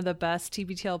definitely one of the best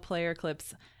TBTL player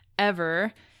clips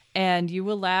ever, and you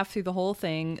will laugh through the whole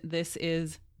thing. This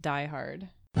is Die Hard.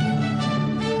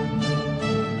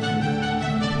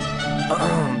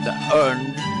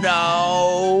 And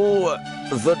now,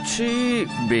 the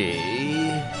TBTL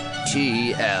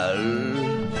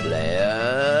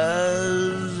players.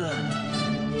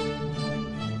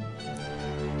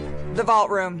 The vault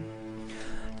room.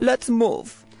 Let's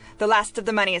move. The last of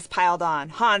the money is piled on.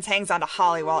 Hans hangs onto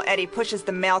Holly while Eddie pushes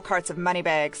the mail carts of money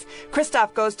bags.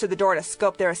 Christoph goes to the door to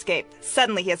scope their escape.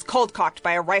 Suddenly he is cold-cocked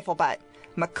by a rifle butt.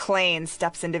 McClane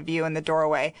steps into view in the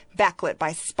doorway, backlit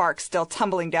by sparks still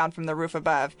tumbling down from the roof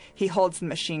above. He holds the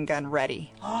machine gun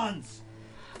ready. Hans!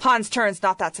 Hans turns,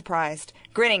 not that surprised.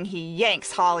 Grinning, he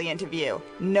yanks Holly into view.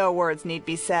 No words need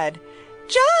be said.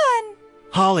 John!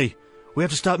 Holly, we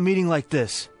have to stop meeting like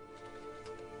this.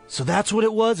 So that's what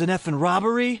it was, an effing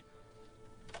robbery?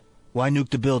 Why nuke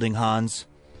the building, Hans?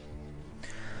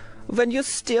 When you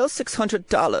steal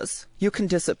 $600, you can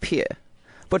disappear.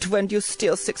 But when you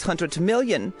steal 600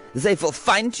 million, they will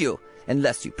find you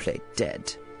unless you play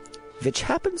dead. Which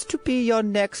happens to be your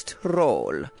next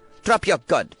role. Drop your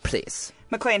gun, please.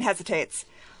 McClane hesitates.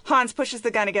 Hans pushes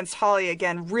the gun against Holly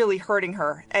again, really hurting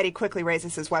her. Eddie quickly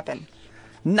raises his weapon.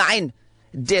 Nein,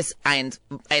 this eins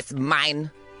is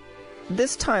mine.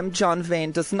 This time John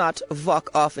Wayne does not walk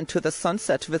off into the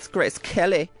sunset with Grace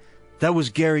Kelly. That was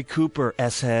Gary Cooper,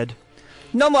 S-head.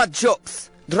 No more jokes.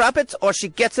 Drop it or she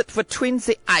gets it between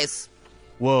the eyes.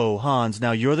 Whoa, Hans,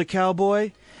 now you're the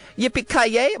cowboy?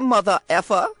 Yippee-ki-yay, mother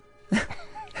effer.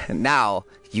 Now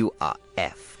you are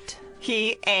effed.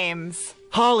 He aims.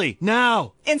 Holly,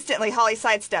 now! Instantly, Holly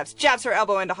sidesteps, jabs her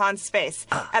elbow into Hans' face.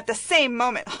 At the same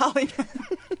moment, Holly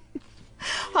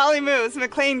moves.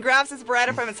 McClane grabs his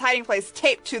Beretta from its hiding place,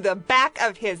 taped to the back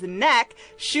of his neck,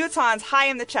 shoots Hans high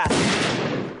in the chest.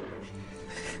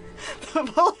 The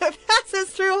bullet passes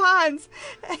through Hans.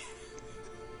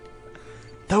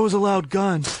 That was a loud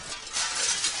gun.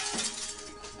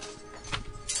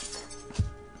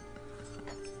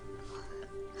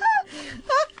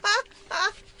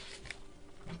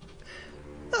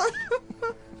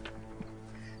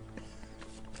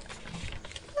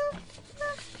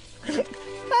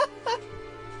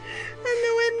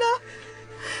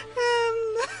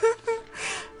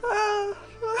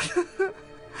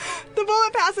 The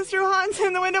bullet passes through Hans,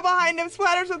 and the window behind him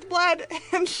splatters with blood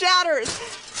and shatters.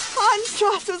 Hans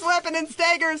drops his weapon and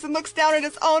staggers and looks down at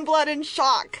his own blood in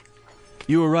shock.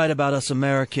 You were right about us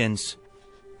Americans.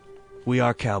 We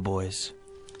are cowboys.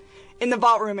 In the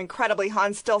vault room, incredibly,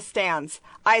 Hans still stands,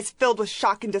 eyes filled with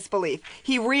shock and disbelief.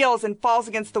 He reels and falls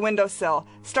against the windowsill,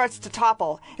 starts to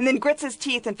topple, and then grits his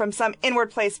teeth and from some inward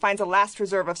place finds a last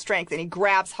reserve of strength, and he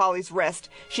grabs Holly's wrist.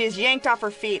 She is yanked off her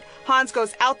feet. Hans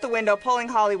goes out the window, pulling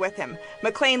Holly with him.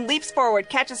 McLean leaps forward,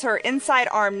 catches her inside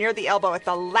arm near the elbow at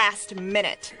the last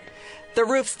minute. The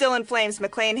roof still in flames,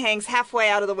 McLean hangs halfway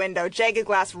out of the window, jagged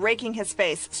glass raking his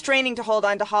face, straining to hold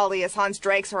on to Holly as Hans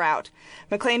drags her out.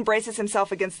 McLean braces himself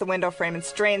against the window frame and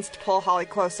strains to pull Holly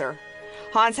closer.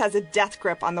 Hans has a death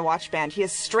grip on the watch band. He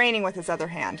is straining with his other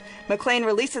hand. McLean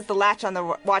releases the latch on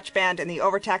the watch band and the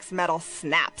overtaxed metal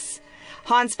snaps.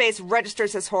 Hans' face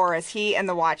registers his horror as he and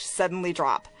the watch suddenly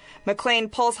drop. McLean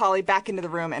pulls Holly back into the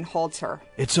room and holds her.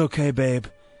 It's okay, babe.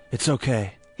 It's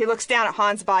okay. He looks down at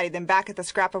Hans' body, then back at the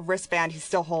scrap of wristband he's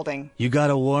still holding. You got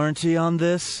a warranty on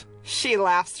this? She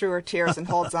laughs through her tears and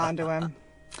holds on to him.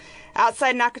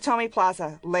 Outside Nakatomi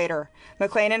Plaza, later,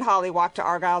 McLean and Holly walk to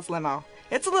Argyle's limo.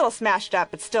 It's a little smashed up,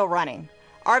 but still running.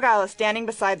 Argyle is standing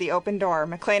beside the open door.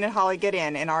 McLean and Holly get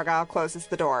in, and Argyle closes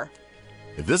the door.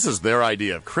 If this is their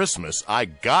idea of Christmas, I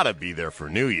gotta be there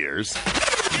for New Year's.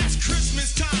 It's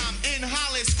Christmas time in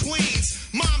Hollis, Queens.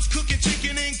 Mom's cooking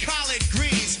chicken and collard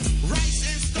greens. Rice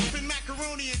and stuffing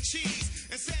macaroni and cheese.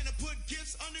 And Santa put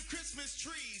gifts under Christmas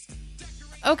trees.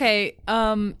 Okay,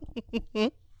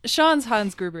 Sean's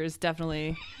Hans Gruber is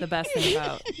definitely the best thing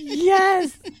about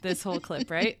yes this whole clip,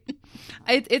 right?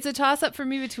 It's a toss-up for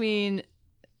me between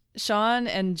Sean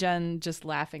and Jen just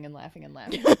laughing and laughing and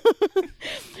laughing.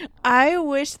 I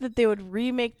wish that they would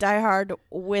remake Die Hard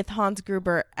with Hans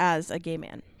Gruber as a gay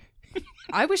man.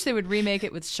 I wish they would remake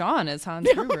it with Sean as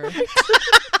Hans Gruber.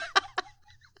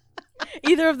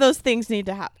 Either of those things need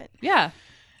to happen. Yeah.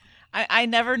 I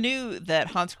never knew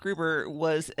that Hans Gruber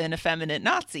was an effeminate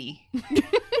Nazi.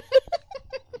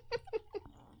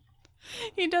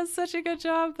 He does such a good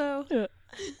job, though. Yeah.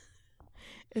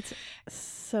 It's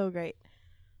so great.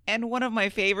 And one of my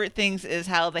favorite things is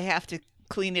how they have to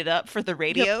clean it up for the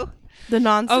radio. Yep. The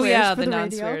non-swears. Oh, yeah, for the radio.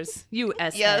 non-swears. You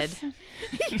S-head.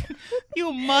 Yes.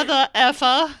 You mother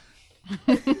effer.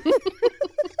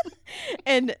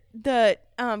 And the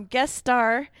guest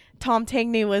star, Tom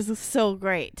Tangney, was so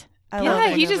great. I love Yeah,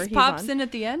 he whenever just he's pops on. in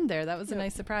at the end there. That was a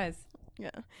nice surprise.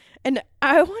 Yeah. And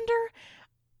I wonder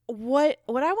what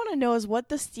I want to know is what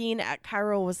the scene at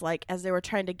Cairo was like as they were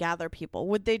trying to gather people.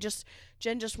 Would they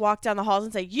Jen just walk down the halls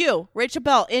and say, "You, Rachel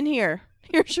Bell, in here.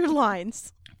 Here's your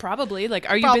lines." Probably. Like,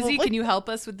 are you busy? Can you help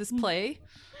us with this play?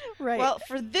 Right. Well,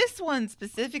 for this one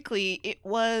specifically, it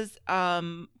was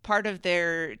part of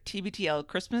their TBTL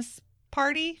Christmas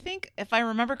party, I think. If I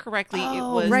remember correctly, it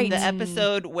was the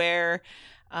episode where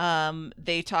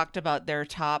they talked about their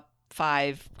top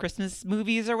 5 Christmas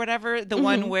movies or whatever. The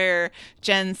one where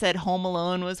Jen said Home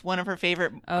Alone was one of her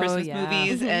favorite Christmas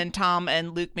movies, and Tom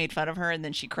and Luke made fun of her, and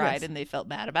then she cried and they felt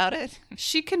bad about it.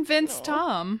 She convinced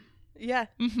Tom. Yeah.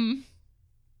 Mm-hmm.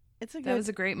 That was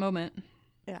a great moment.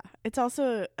 Yeah. It's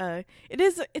also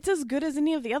it's as good as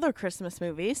any of the other Christmas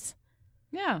movies.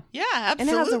 Yeah. Yeah, absolutely.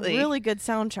 And it has a really good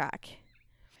soundtrack.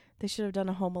 They should have done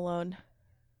a Home Alone.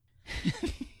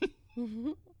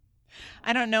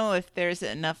 I don't know if there's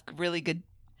enough really good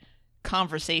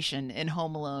conversation in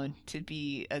Home Alone to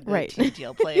be a good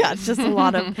TBTL player. Yeah, it's just a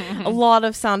lot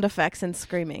of sound effects and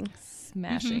screaming.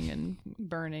 Smashing and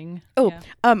burning. Oh,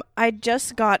 I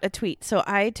just got a tweet. So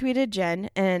I tweeted Jen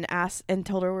and asked and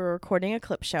told her we were recording a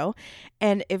clip show,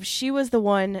 and if she was the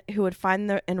one who would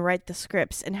find and write the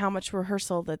scripts and how much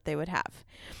rehearsal that they would have.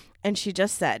 And she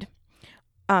just said,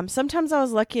 sometimes I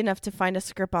was lucky enough to find a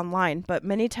script online, but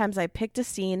many times I picked a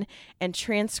scene and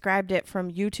transcribed it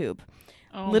from YouTube.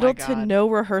 Little to no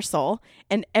rehearsal,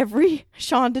 and every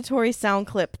Sean Dettori sound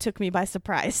clip took me by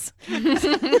surprise.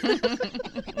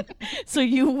 So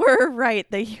you were right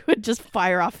that you would just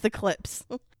fire off the clips.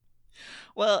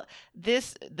 Well,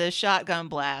 the shotgun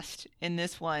blast in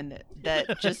this one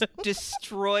that just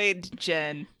destroyed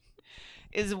Jen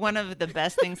is one of the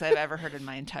best things I've ever heard in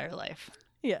my entire life.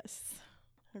 Yes,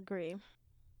 agree.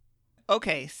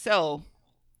 Okay, so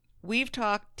we've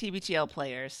talked TBTL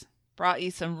players. Brought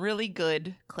you some really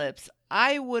good clips.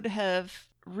 I would have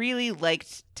really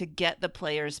liked to get the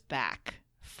players back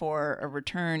for a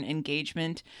return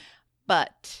engagement,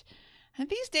 but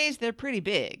these days they're pretty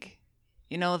big.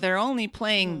 You know, they're only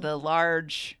playing the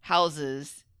large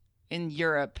houses in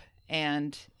Europe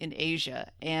and in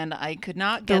Asia, and I could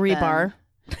not get the rebar.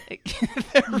 The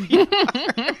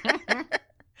rebar.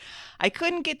 I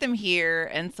couldn't get them here,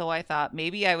 and so I thought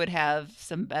maybe I would have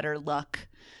some better luck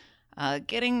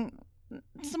getting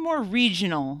some more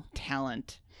regional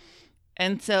talent.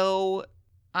 And so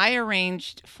I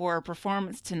arranged for a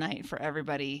performance tonight for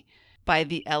everybody by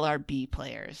the LRB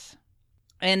players.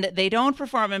 And they don't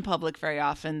perform in public very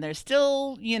often. They're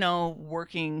still,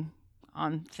 working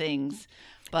on things.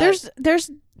 But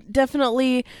There's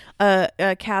definitely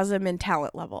a chasm in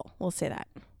talent level. We'll say that.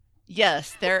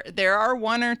 Yes, there are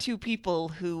one or two people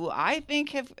who I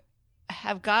think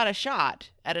have got a shot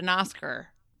at an Oscar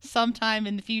sometime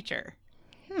in the future.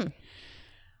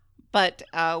 But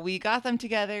we got them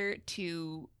together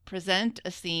to present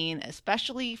a scene,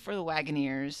 especially for the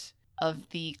Wagoneers, of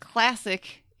the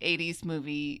classic 80s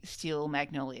movie Steel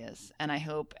Magnolias. And I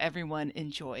hope everyone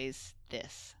enjoys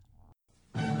this.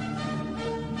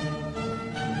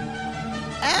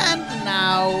 And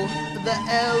now, the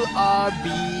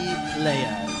LRB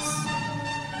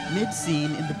players.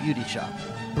 Mid-scene in the beauty shop,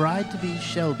 bride-to-be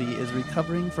Shelby is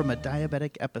recovering from a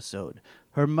diabetic episode.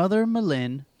 Her mother,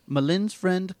 Malin's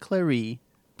friend, Clary,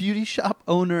 beauty shop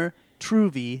owner,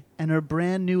 Truvy, and her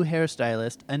brand-new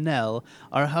hairstylist, Annelle,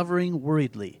 are hovering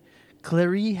worriedly.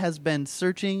 Clary has been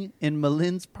searching in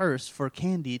Malin's purse for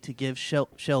candy to give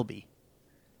Shelby.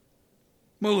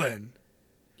 Malin,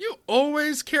 you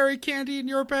always carry candy in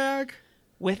your bag?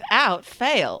 Without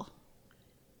fail.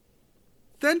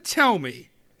 Then tell me,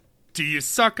 do you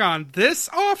suck on this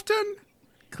often?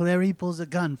 Clary pulls a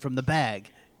gun from the bag.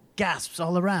 Gasps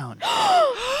all around.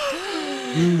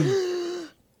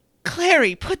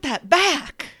 Clary, put that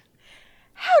back.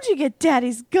 How'd you get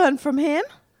Daddy's gun from him?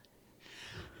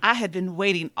 I had been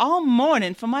waiting all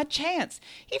morning for my chance.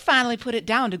 He finally put it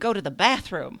down to go to the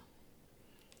bathroom.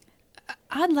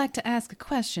 I'd like to ask a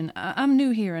question. I'm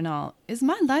new here and all. Is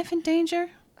my life in danger?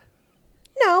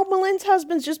 No, Malin's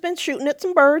husband's just been shooting at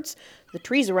some birds. The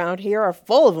trees around here are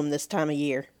full of them this time of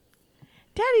year.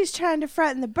 Daddy's trying to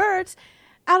frighten the birds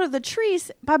out of the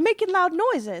trees by making loud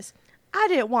noises. I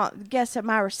didn't want guests at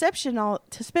my reception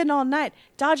to spend all night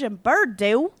dodging bird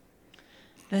dew.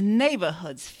 The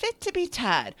neighborhood's fit to be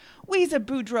tied. Weezer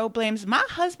Boudreaux blames my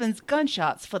husband's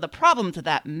gunshots for the problems of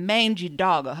that mangy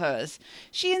dog of hers.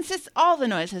 She insists all the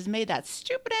noise has made that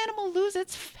stupid animal lose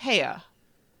its hair.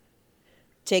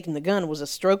 Taking the gun was a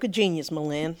stroke of genius,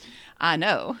 Malin. I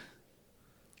know.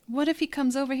 What if he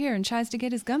comes over here and tries to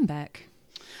get his gun back?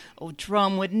 Oh,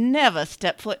 Drum would never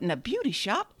step foot in a beauty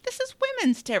shop. This is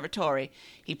women's territory.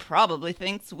 He probably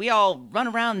thinks we all run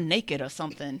around naked or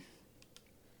something.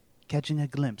 Catching a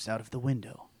glimpse out of the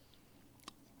window.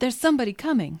 There's somebody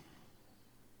coming.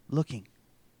 Looking.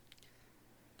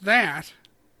 That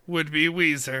would be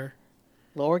Weezer.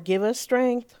 Lord give us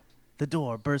strength. The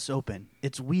door bursts open.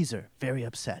 It's Weezer, very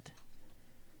upset.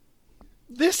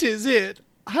 This is it.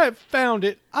 I've found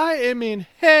it. I am in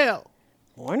hell.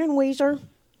 Morning, Weezer.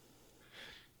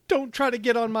 Don't try to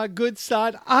get on my good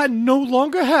side. I no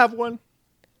longer have one.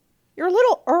 You're a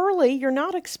little early. You're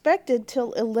not expected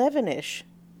till 11-ish.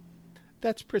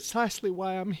 That's precisely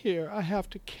why I'm here. I have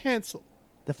to cancel.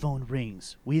 The phone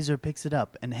rings. Weezer picks it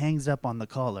up and hangs up on the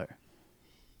caller.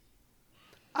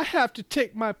 I have to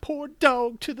take my poor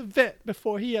dog to the vet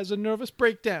before he has a nervous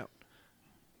breakdown.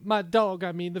 My dog,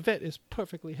 I mean, the vet is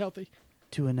perfectly healthy.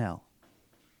 To Annelle.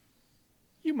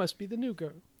 You must be the new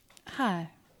girl.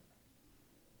 Hi.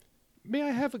 May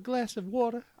I have a glass of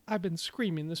water? I've been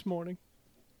screaming this morning.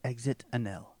 Exit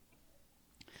Annelle.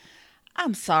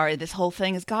 I'm sorry this whole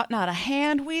thing has gotten out of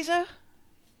hand, Weezer.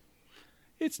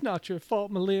 It's not your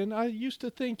fault, Malin. I used to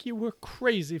think you were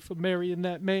crazy for marrying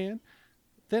that man.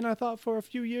 Then I thought for a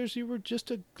few years you were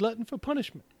just a glutton for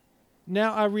punishment.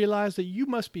 Now I realize that you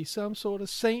must be some sort of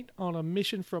saint on a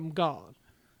mission from God.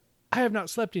 I have not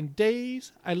slept in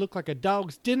days. I look like a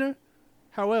dog's dinner.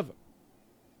 However,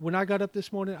 when I got up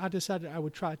this morning, I decided I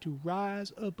would try to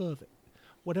rise above it.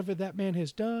 Whatever that man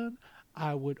has done,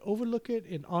 I would overlook it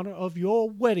in honor of your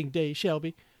wedding day,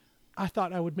 Shelby. I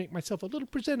thought I would make myself a little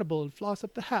presentable and floss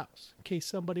up the house in case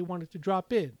somebody wanted to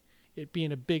drop in, it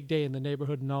being a big day in the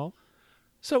neighborhood and all.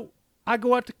 So I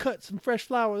go out to cut some fresh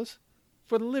flowers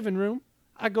for the living room.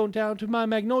 I go down to my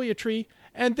magnolia tree,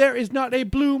 and there is not a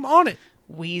bloom on it.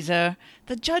 Weezer,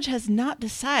 the judge has not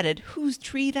decided whose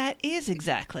tree that is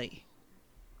exactly.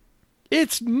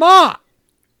 It's mine!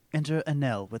 Enter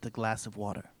Annelle with a glass of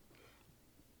water.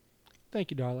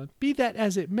 Thank you, darling. Be that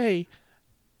as it may,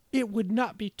 it would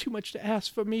not be too much to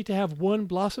ask for me to have one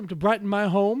blossom to brighten my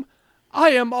home. I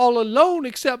am all alone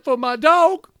except for my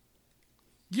dog.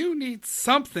 You need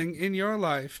something in your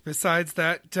life besides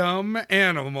that dumb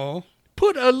animal.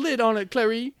 Put a lid on it,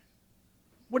 Clary.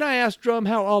 When I asked Drum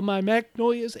how all my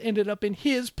magnolias ended up in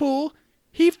his pool,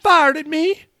 he fired at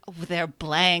me. Oh, they're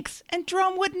blanks, and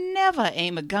Drum would never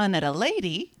aim a gun at a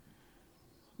lady.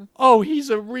 Oh, he's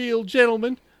a real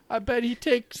gentleman. I bet he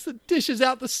takes the dishes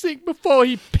out the sink before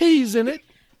he pees in it.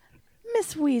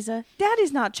 Miss Weezer,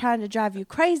 Daddy's not trying to drive you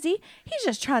crazy. He's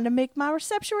just trying to make my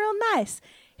reception real nice.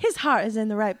 His heart is in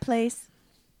the right place.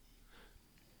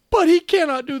 But he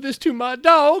cannot do this to my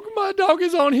dog. My dog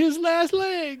is on his last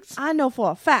legs. I know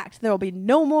for a fact there will be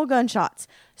no more gunshots.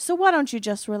 So why don't you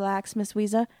just relax, Miss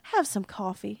Weezer? Have some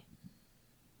coffee.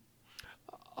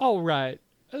 All right.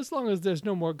 As long as there's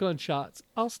no more gunshots,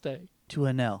 I'll stay. To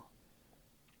Anel.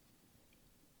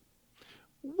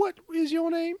 What is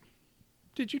your name?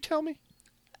 Did you tell me?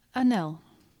 Anel.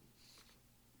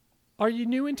 Are you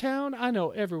new in town? I know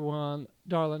everyone,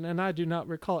 darling, and I do not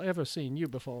recall ever seeing you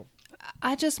before.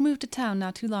 I just moved to town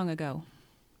not too long ago.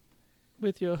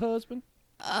 With your husband?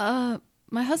 My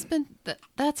husband,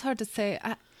 that's hard to say.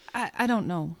 I don't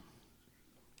know.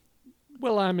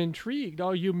 Well, I'm intrigued.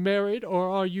 Are you married or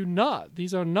are you not?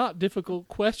 These are not difficult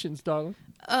questions, darling.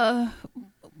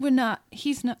 We're not.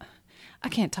 He's not. I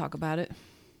can't talk about it.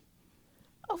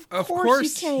 Of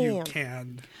course you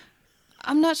can.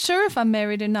 I'm not sure if I'm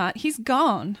married or not. He's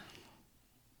gone.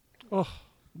 Oh,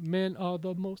 men are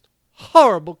the most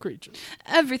horrible creatures.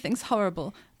 Everything's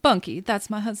horrible. Bunky, that's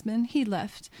my husband. He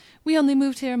left. We only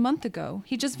moved here a month ago.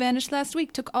 He just vanished last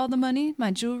week, took all the money,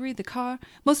 my jewelry, the car.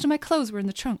 Most of my clothes were in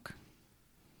the trunk.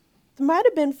 There might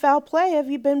have been foul play. Have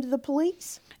you been to the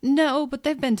police? No, but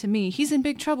they've been to me. He's in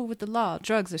big trouble with the law,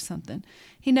 drugs or something.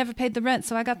 He never paid the rent,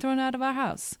 so I got thrown out of our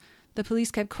house. The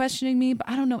police kept questioning me, but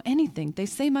I don't know anything. They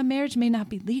say my marriage may not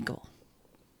be legal.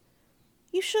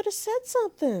 You should have said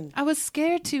something. I was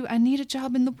scared to. I need a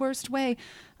job in the worst way.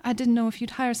 I didn't know if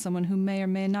you'd hire someone who may or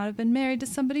may not have been married to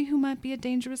somebody who might be a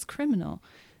dangerous criminal.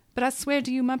 But I swear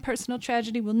to you, my personal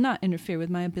tragedy will not interfere with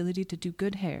my ability to do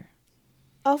good hair.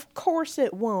 Of course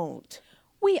it won't.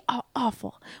 We are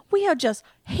awful. We are just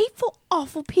hateful,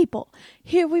 awful people.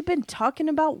 Here we've been talking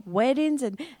about weddings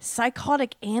and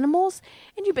psychotic animals,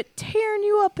 and you've been tearing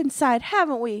you up inside,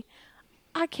 haven't we?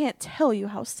 I can't tell you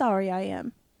how sorry I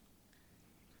am.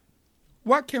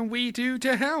 What can we do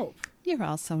to help? You're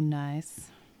all so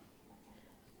nice.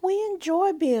 We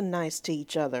enjoy being nice to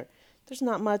each other. There's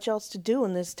not much else to do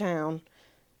in this town.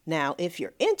 Now, if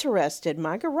you're interested,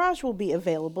 my garage will be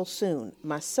available soon.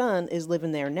 My son is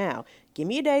living there now. Give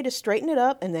me a day to straighten it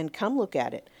up and then come look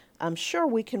at it. I'm sure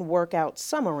we can work out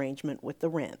some arrangement with the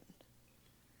rent.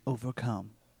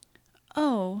 Overcome.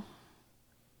 Oh.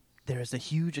 There is a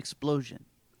huge explosion.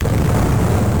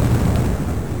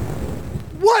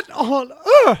 What on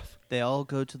earth? They all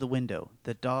go to the window.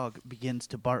 The dog begins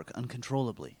to bark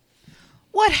uncontrollably.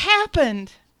 What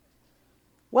happened?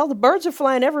 Well, the birds are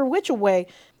flying every which way,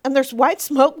 and there's white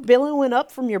smoke billowing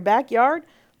up from your backyard.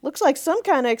 Looks like some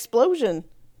kind of explosion.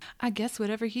 I guess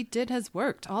whatever he did has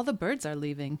worked. All the birds are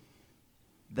leaving.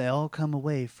 They all come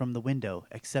away from the window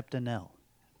except Anel.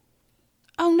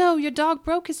 Oh no, your dog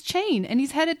broke his chain and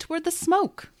he's headed toward the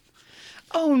smoke.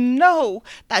 Oh no,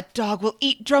 that dog will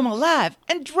eat Drum alive,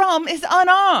 and Drum is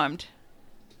unarmed.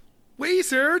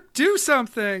 Weezer, do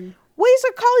something.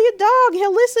 Weezer, call your dog.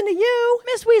 He'll listen to you.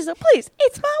 Miss Weezer, please,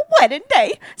 it's my wedding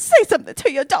day. Say something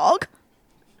to your dog.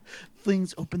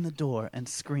 Flings open the door and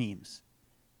screams.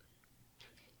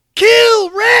 Kill,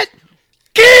 Rat!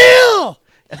 Kill!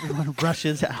 Everyone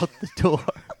rushes out the door.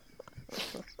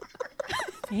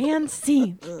 And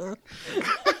scene.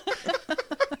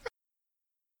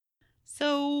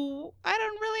 So, I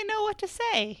don't really know what to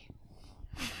say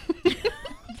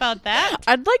about that.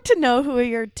 I'd like to know who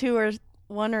your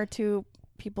one or two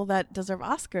people that deserve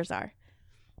Oscars are.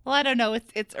 Well, I don't know.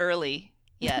 It's early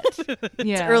yet.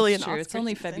 Yeah, early it's in true. Oscar It's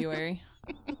only season. February.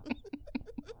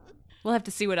 We'll have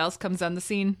to see what else comes on the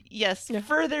scene. Yes,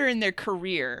 further in their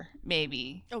career,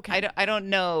 maybe. Okay. I don't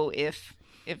know if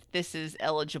this is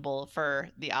eligible for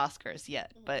the Oscars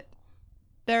yet, but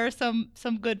there are some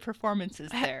good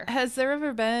performances there. Has there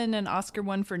ever been an Oscar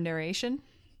one for narration?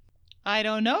 I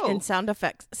don't know. And sound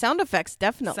effects. Sound effects,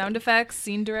 definitely. Sound effects,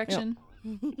 scene direction.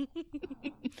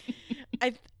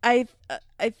 I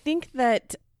think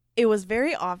that it was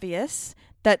very obvious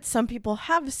that some people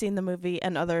have seen the movie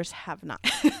and others have not.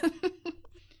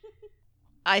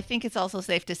 I think it's also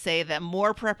safe to say that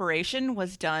more preparation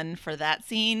was done for that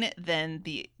scene than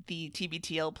the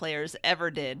TBTL players ever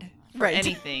did for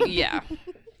anything. Yeah.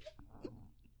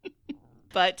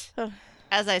 But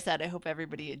as I said, I hope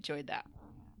everybody enjoyed that.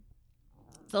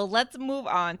 So let's move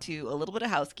on to a little bit of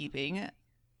housekeeping.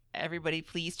 Everybody,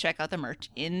 please check out the merch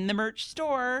in the merch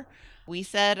store. We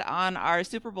said on our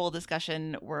Super Bowl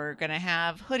discussion, we're going to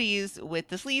have hoodies with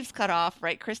the sleeves cut off,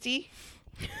 right, Christy?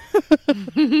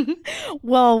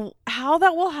 Well, how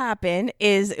that will happen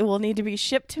is it will need to be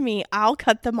shipped to me. I'll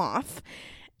cut them off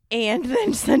and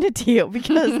then send it to you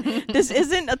because this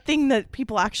isn't a thing that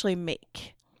people actually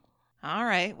make. All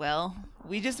right. Well,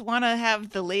 we just want to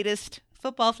have the latest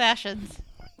football fashions.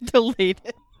 The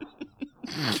latest.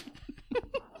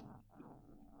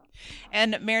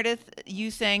 And Meredith,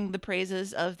 you sang the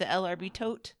praises of the LRB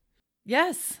tote.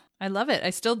 Yes, I love it. I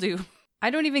still do. I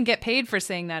don't even get paid for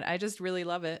saying that. I just really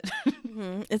love it.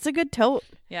 It's a good tote.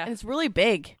 Yeah. And it's really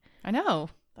big. I know.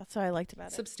 That's what I liked about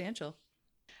it. Substantial.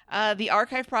 The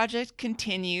Archive Project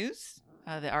continues.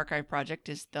 The Archive Project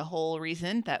is the whole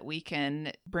reason that we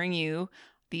can bring you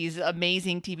these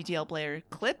amazing TBTL player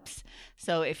clips.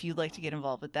 So if you'd like to get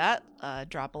involved with that,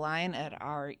 drop a line at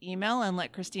our email and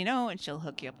let Christy know, and she'll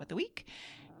hook you up with the week.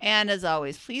 And as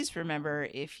always, please remember,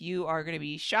 if you are going to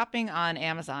be shopping on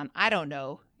Amazon, I don't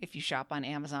know if you shop on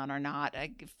Amazon or not.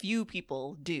 A few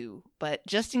people do, but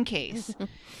just in case,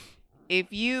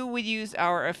 if you would use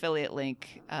our affiliate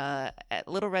link at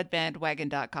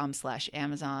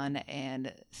littleredbandwagon.com/Amazon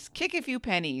and kick a few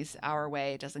pennies our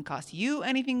way, it doesn't cost you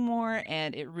anything more,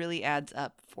 and it really adds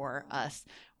up for us.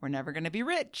 We're never going to be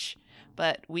rich,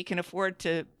 but we can afford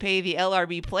to pay the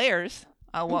LRB players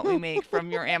what we make from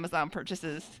your Amazon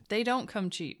purchases. They don't come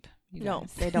cheap. No,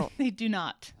 they don't. They do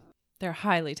not. They're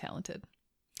highly talented.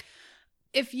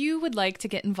 If you would like to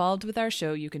get involved with our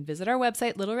show, you can visit our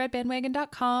website,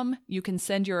 littleredbandwagon.com. You can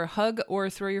send your hug or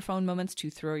throw your phone moments to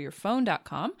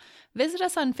throwyourphone.com. Visit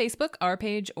us on Facebook, our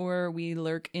page, or we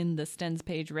lurk in the Stens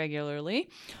page regularly.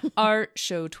 Our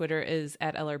show Twitter is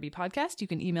at LRB Podcast. You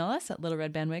can email us at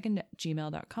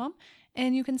littleredbandwagon@gmail.com.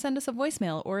 And you can send us a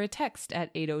voicemail or a text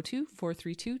at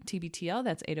 802-432-TBTL.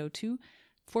 That's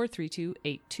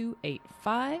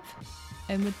 802-432-8285.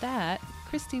 And with that,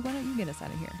 Christy, why don't you get us out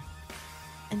of here?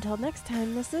 Until next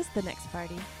time, this is The Next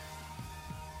Party.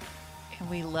 And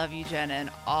we love you, Jenna, and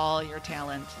all your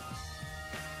talent.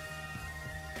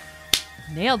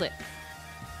 Nailed it.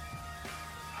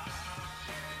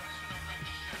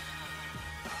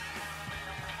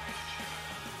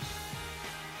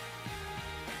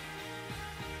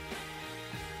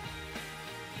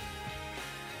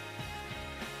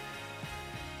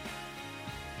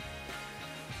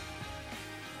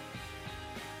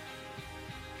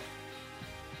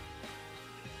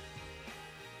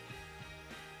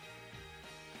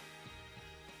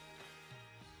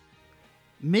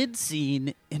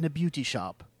 Mid-scene in a beauty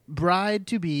shop.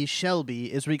 Bride-to-be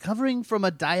Shelby is recovering from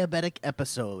a diabetic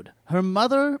episode. Her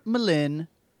mother,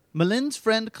 Malin's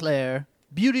friend Claire,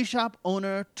 beauty shop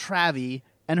owner Travi,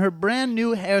 and her brand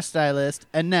new hairstylist,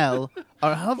 Anel,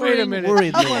 are hovering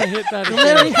worriedly. I want to hit that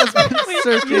Claire again. has been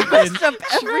searching You messed in... up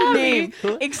every name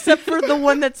except for the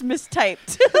one that's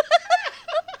mistyped.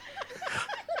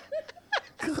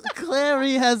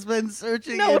 Clary has been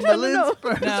searching No, in no, Malin's no.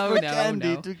 purse No, for no,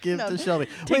 candy no. to give No. to Shelby.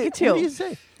 Take Wait, it two. What do you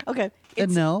say? Okay.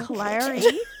 It's Anel? Clary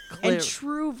Claire. and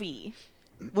Truvy.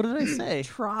 What did I say?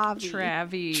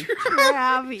 Travi.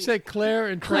 Travi. Say Claire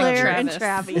and Claire Travis. and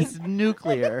Travi. It's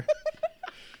nuclear.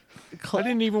 I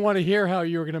didn't even want to hear how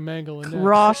you were going to mangle in there.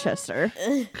 Rochester.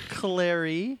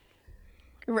 Clary.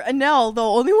 No, the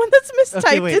only one that's mistyped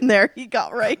Okay, wait. in there he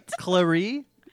got right. Clary.